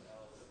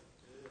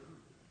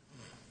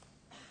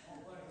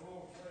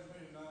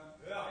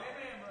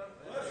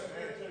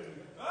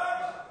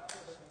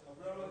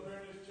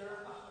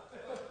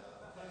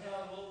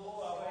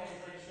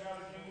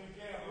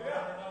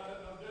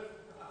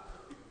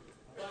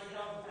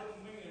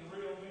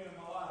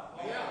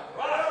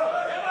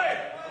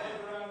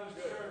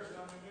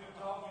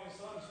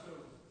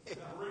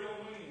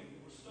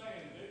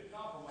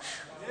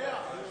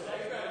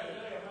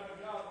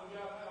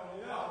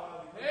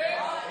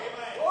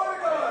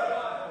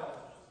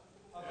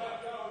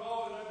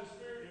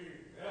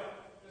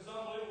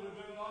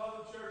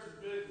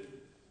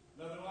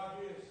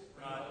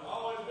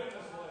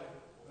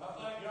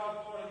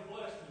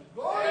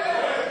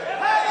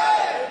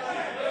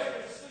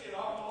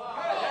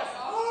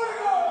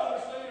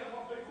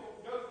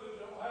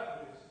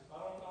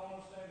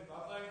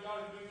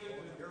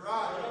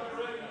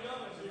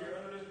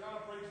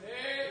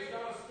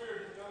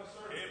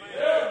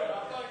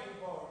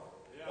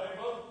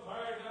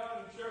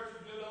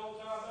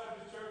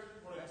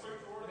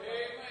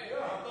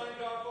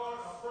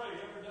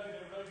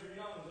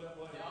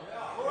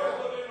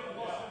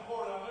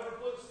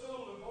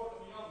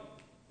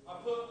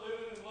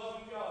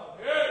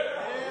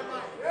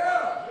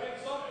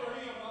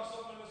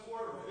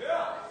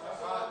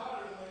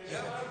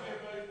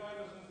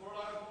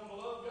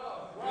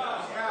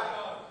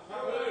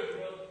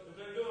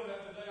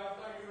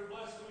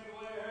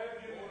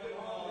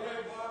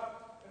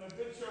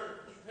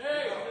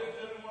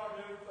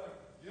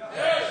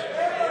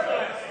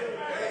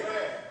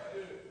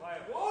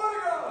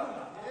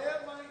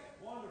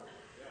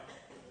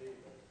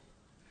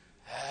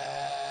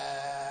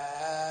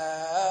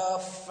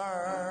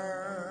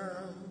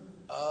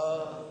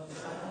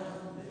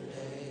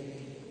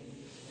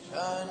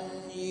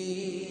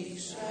 ye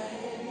saints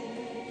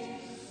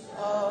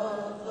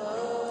of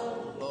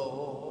the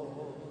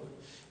Lord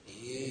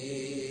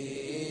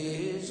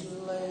is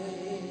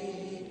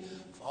laid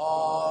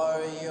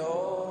for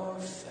your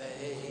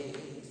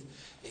faith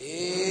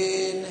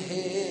in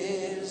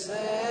His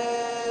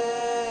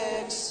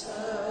excellent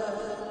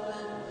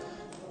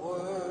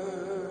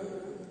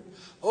word.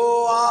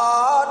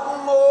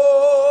 What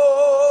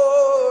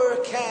more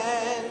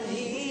can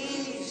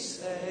He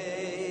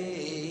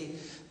say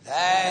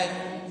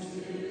than to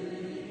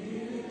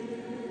you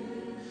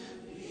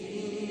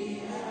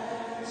He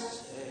has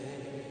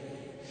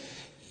said,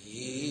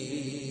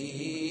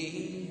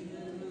 ye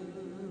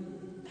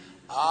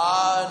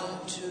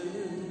unto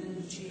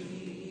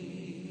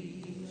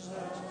Jesus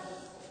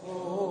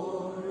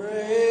for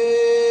refuge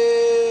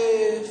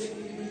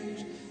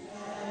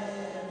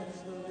and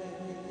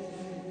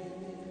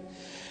fled.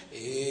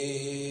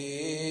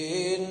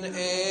 In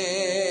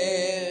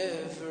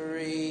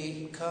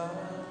every condition,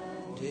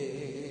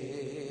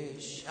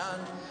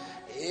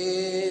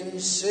 in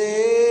sickness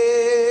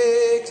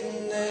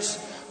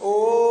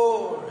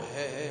or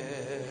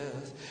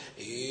health,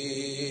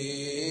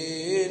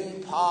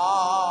 in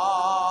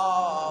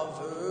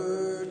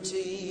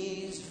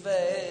poverty's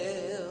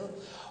veil,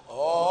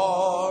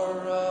 or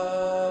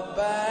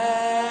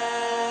abounding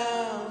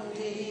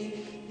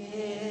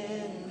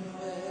in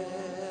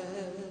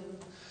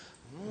wealth.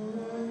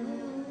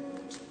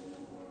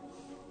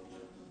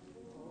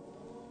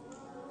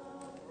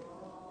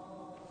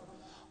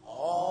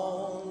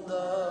 On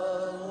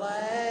the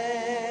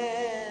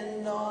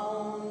land,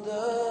 on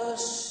the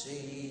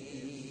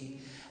sea,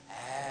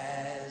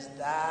 as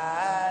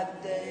thy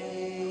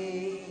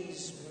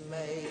days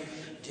may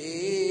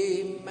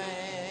demand,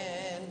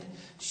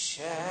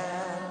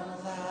 shall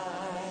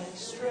thy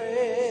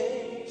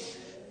strength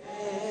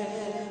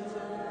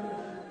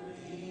ever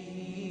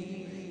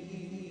be.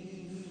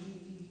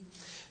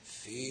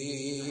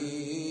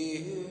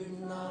 Fear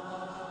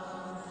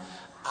not,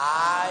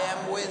 I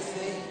am with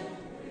thee.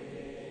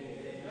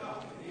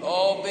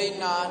 Oh, be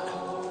not.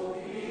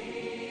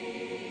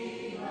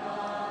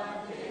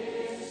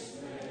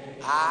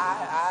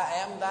 I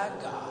am thy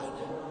God.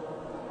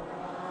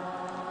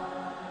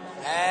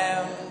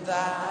 Am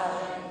thy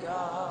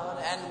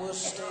God, and will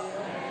still.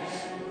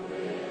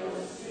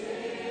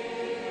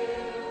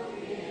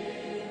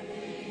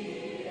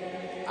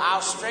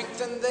 I'll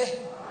strengthen thee.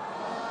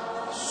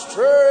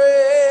 Strengthen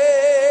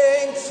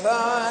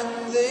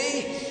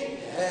thee.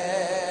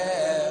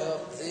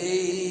 Help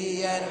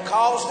thee, and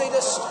cause thee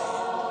to stand.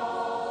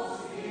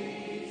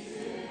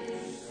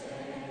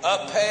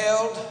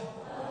 Upheld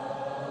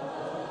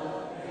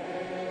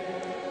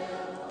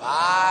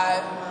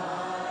by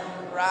my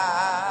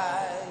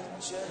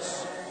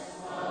righteous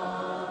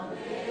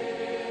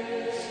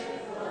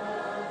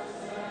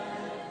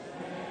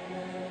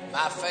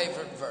my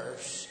favorite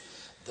verse.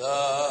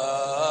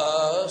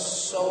 The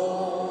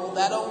soul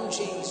that on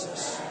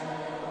Jesus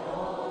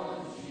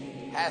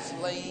hath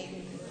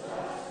leaned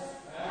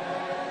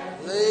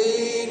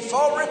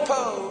for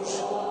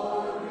repose.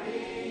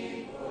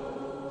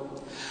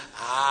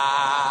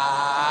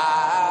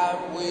 I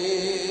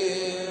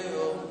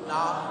will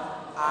not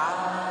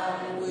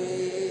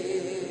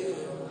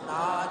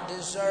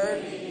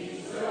desert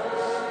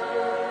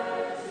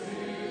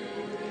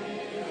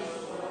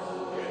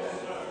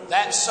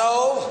that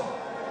soul,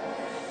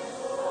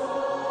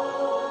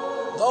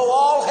 though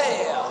all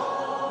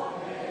hell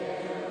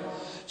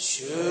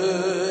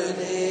should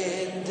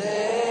endeavor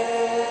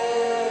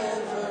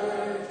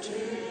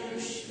to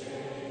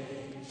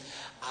shake.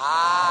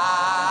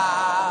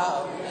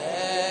 I'll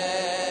never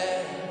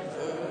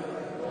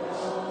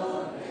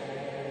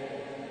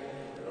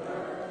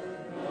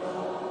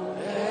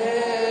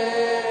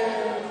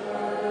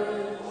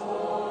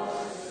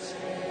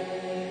forsake.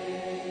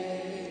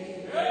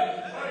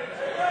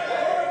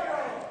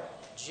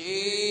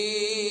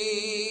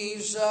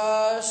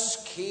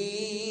 Jesus,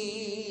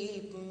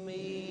 keep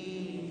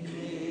me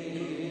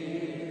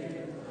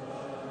near.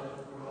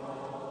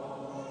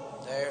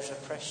 There's a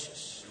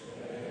precious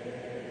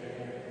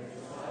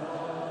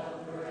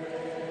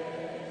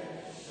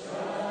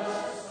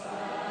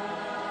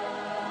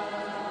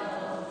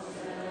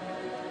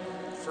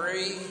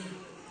free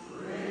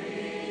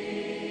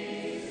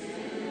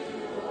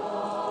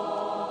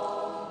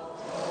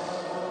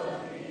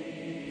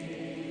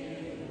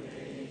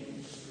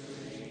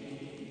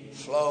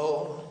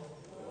flow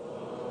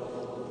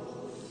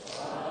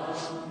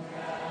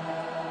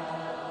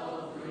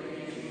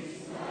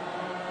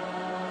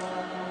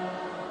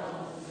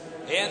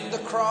in the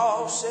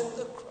cross, in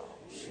the cross.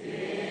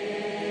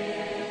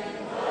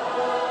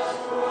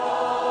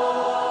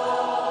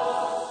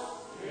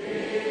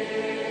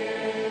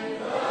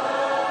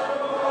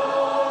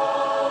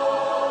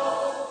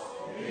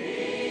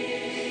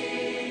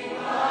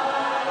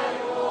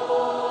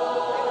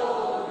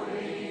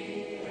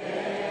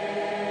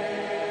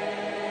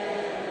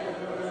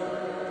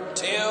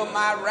 Till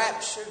my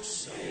raptured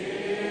soul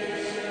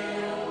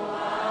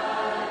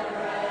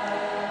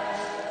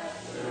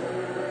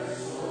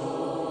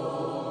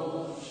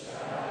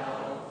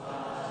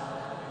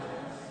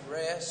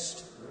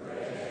rest.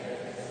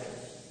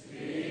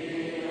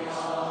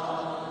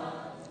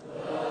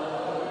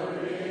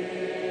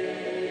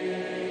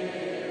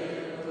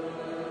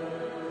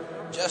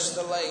 Just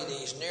the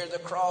ladies near the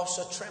cross,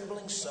 a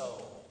trembling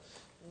soul.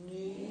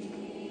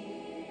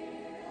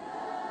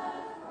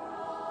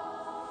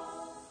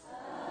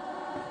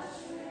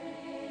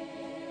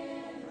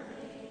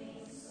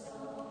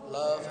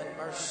 Love and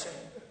mercy.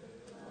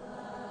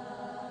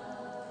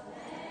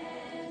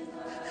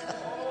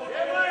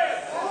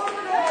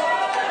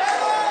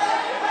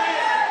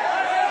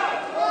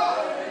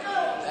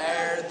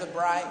 There the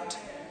bright.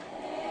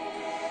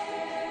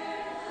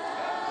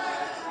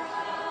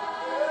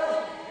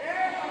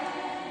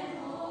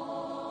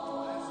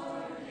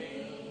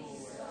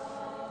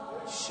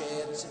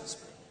 Sheds its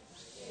beams.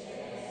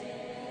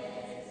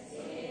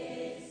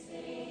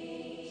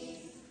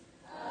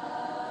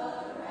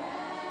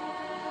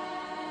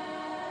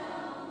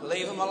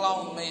 Leave them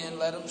alone, men.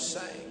 Let them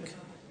sing.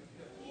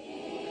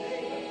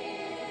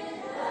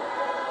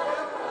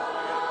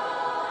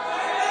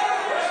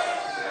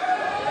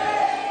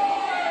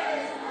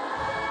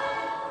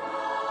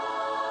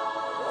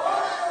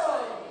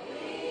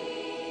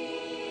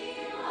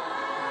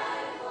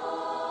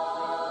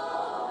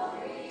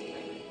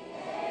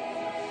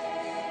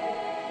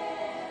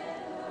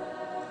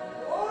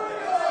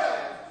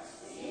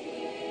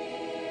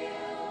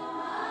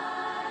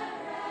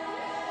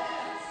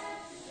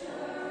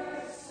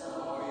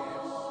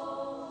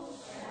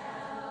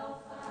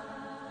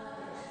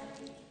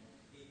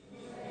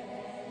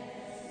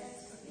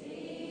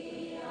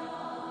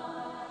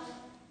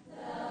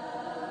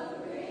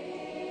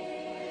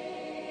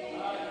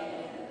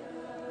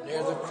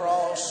 Near the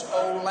cross,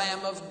 O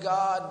Lamb of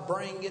God,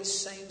 bring its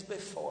scenes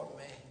before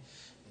me.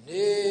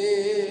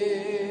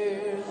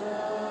 Near the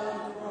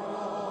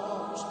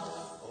cross, O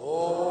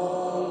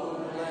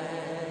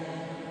Lamb of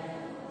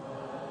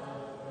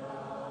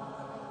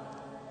God,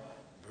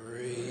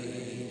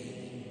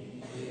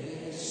 bring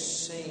its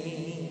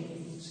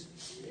scenes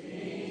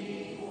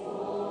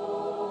before me.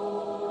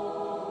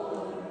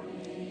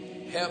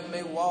 Help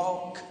me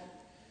walk.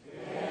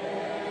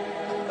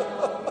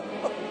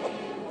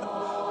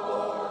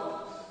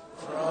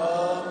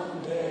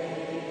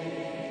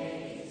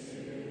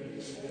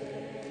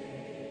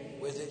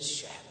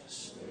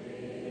 Shadows.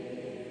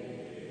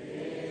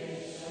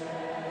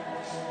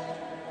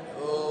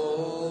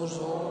 Those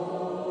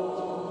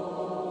over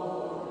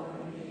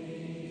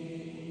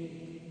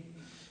me.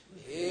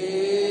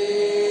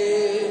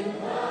 In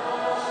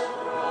my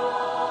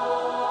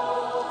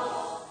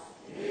cross,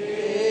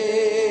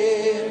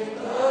 in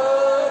the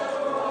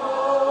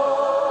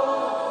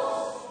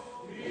cross,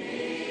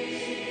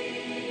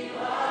 be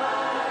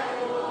my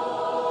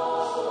glory.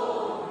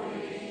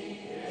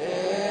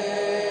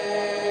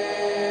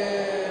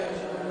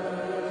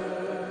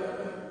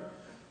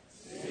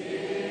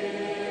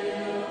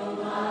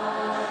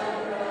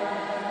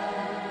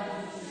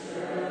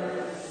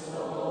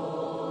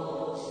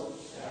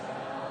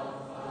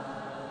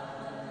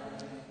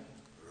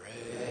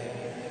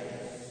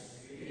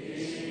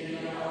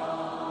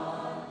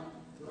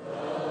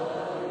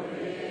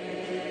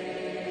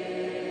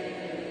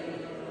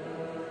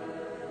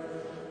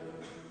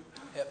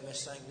 Help me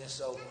sing this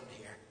old one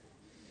here.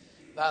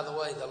 By the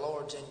way, the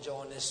Lord's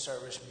enjoying this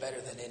service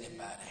better than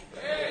anybody.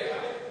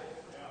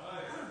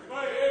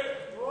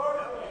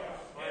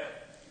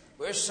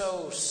 We're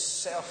so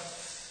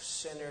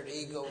self-centered,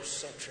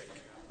 egocentric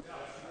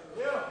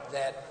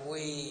that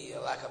we,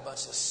 like a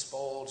bunch of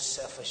spoiled,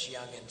 selfish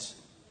youngins,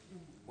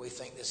 we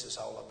think this is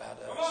all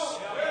about us.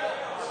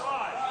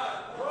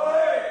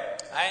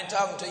 I ain't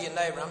talking to your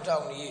neighbor, I'm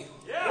talking to you.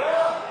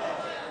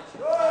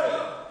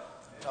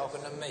 I'm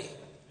talking to me.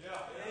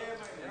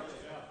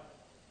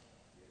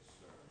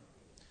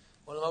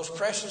 One of the most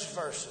precious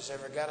verses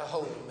ever got a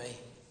hold of me.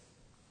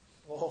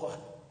 Boy,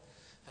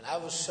 and I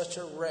was such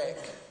a wreck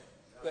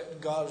that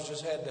God's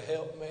just had to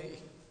help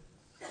me.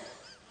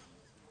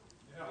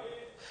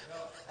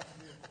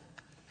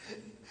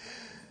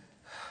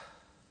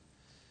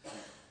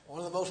 One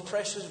of the most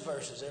precious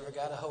verses ever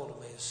got a hold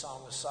of me is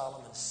Song of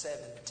Solomon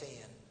 7:10.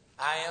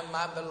 I am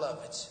my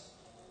beloved's,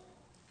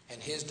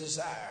 and his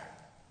desire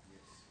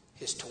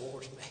is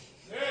towards me.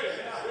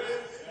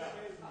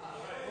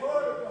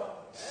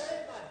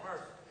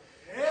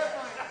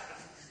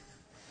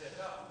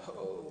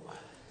 Oh,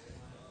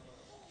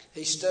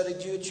 he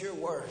studied you at your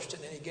worst,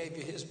 and then he gave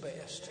you his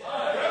best.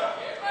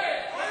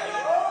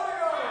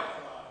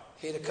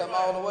 He'd have come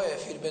all the way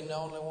if you'd have been the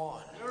only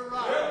one.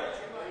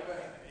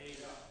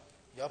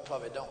 Y'all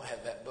probably don't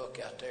have that book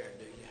out there,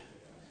 do you?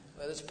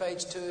 Well, it's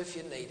page 2 if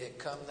you need it.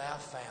 Come thou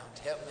fount.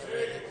 Help me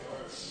read it.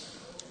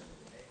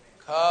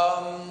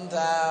 Come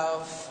thou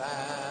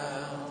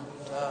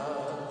fount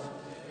of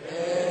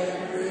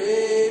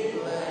every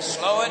blessing.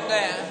 Slow it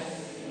down.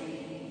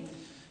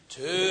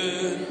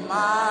 Tune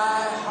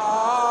my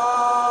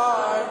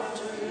heart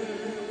to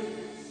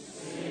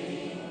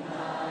sing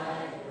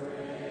thy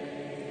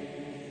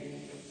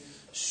praise.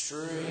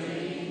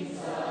 Streams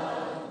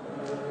of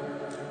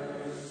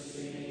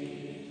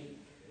mercy.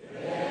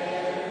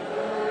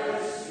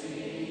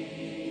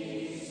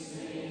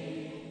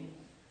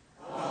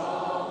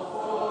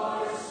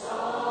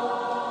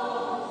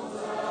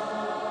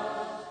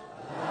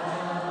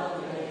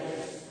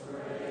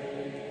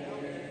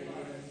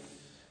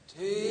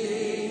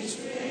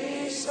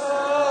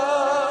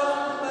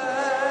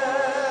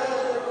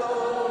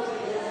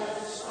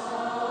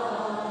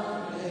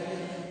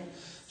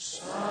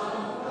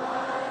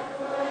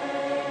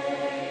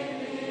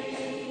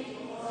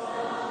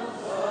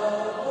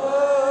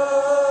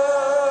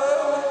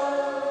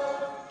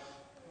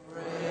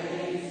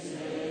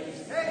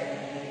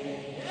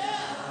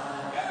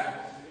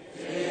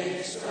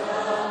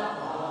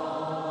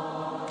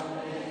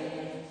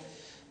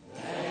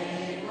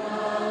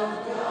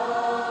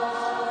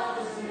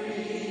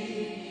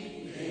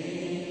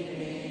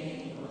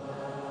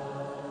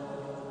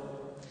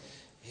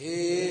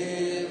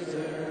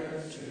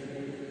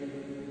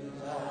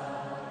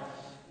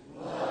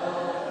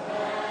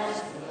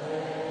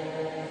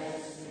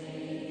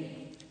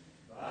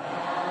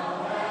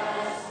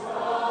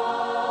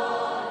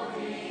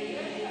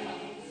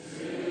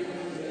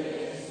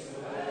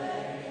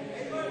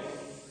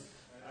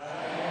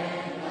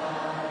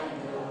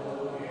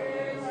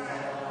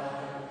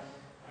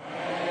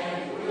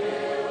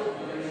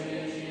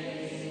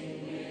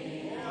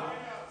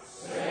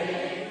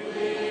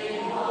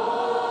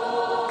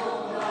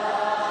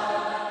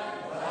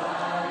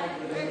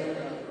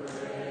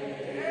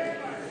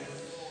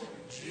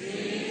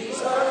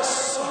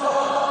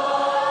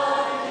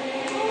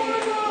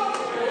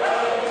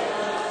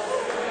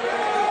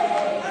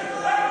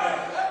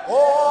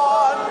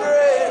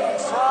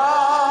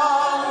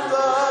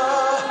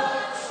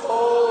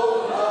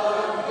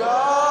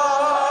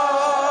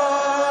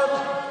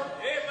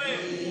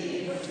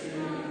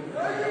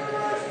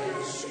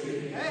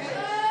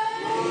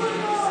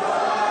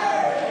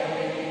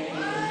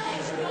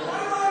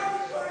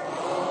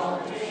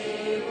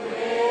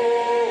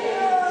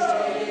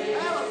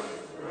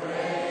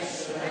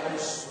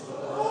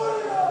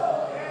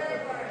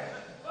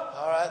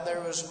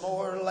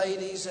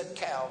 ladies at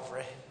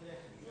Calvary.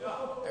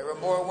 There were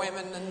more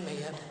women than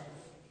men.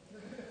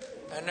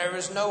 And there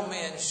was no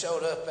men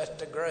showed up at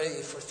the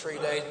grave for 3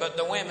 days, but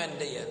the women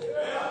did.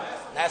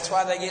 That's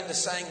why they get to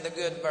sing the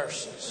good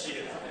verses.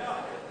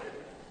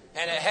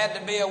 And it had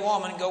to be a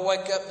woman go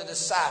wake up the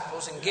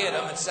disciples and get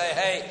them and say,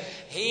 hey,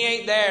 he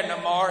ain't there no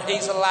more,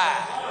 he's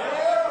alive.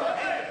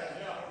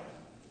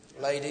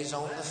 Ladies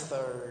on the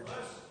third,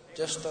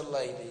 just the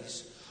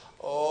ladies.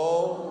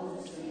 Oh,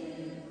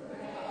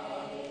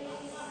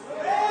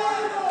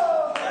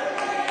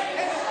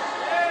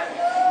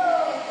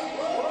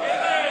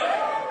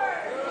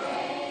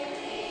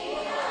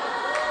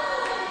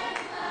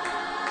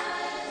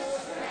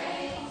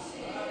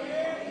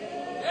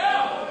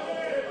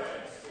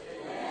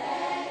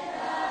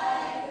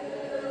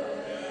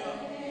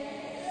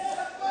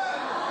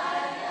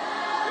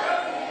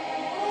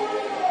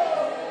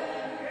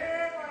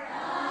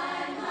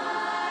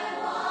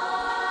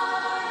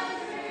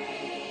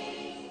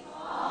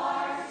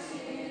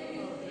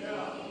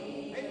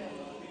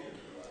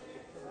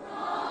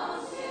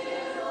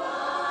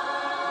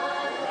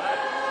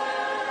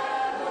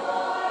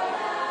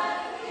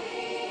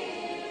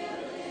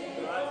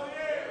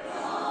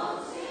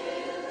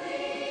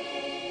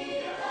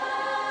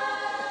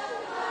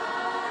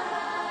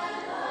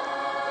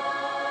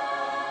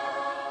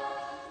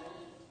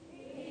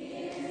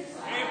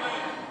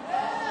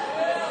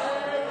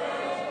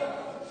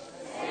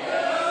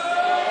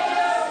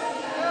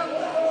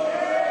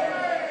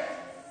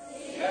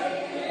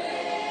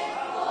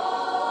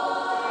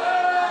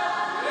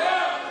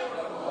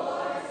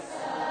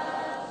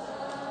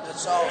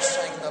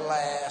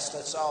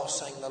 let's all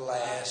sing the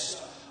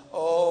last.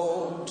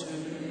 Oh, to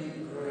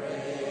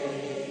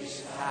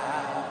grace,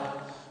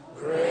 how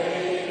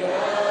great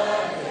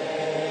a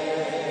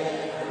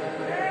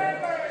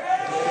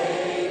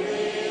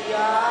daily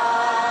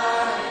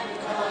I'm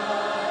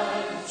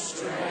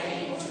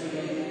constrained to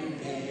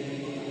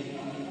be.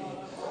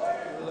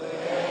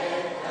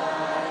 Let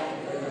thy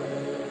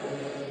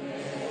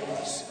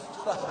goodness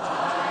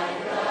find a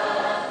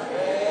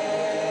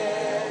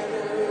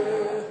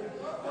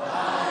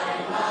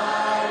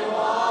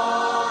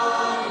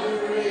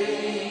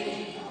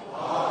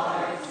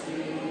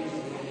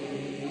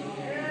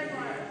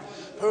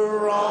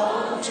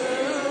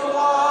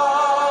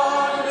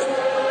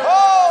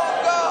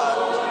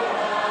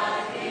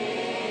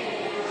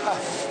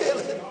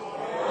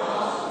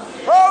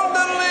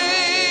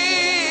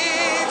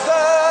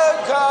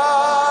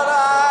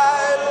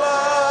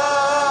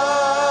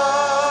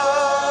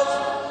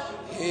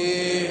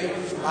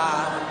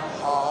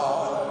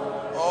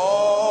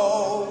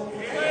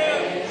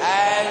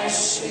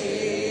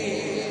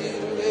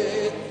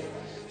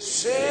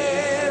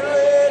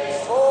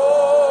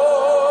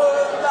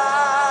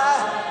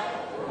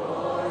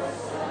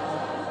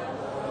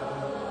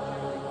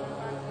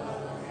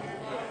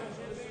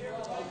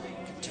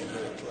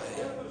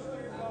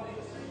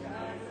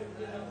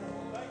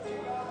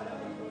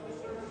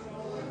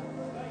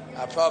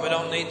I probably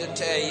don't need to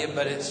tell you,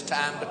 but it's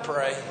time to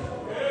pray.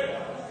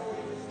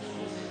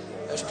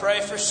 Let's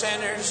pray for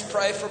sinners,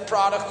 pray for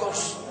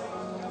prodigals.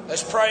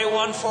 Let's pray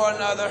one for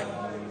another.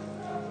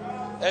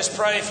 Let's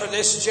pray for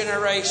this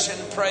generation,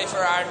 pray for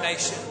our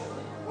nation.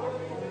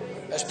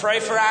 Let's pray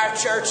for our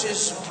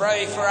churches,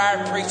 pray for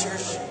our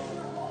preachers.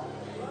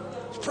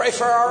 Let's pray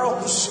for our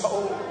own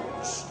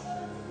souls.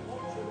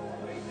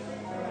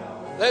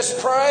 Let's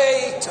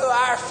pray to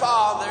our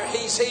Father.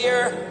 He's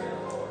here.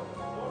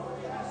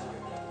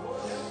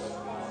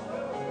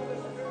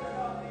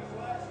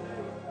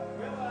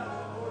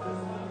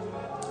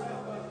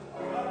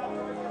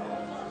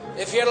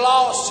 If you're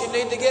lost, you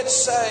need to get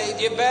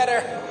saved. You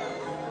better.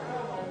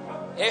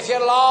 If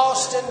you're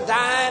lost and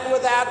dying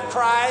without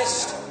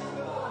Christ,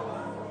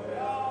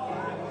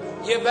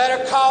 you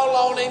better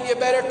call on Him. You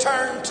better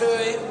turn to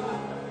Him.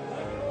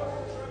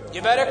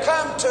 You better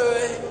come to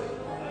Him.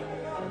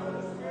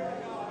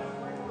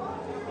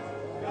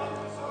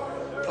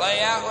 Play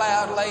out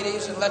loud,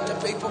 ladies, and let the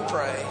people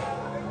pray.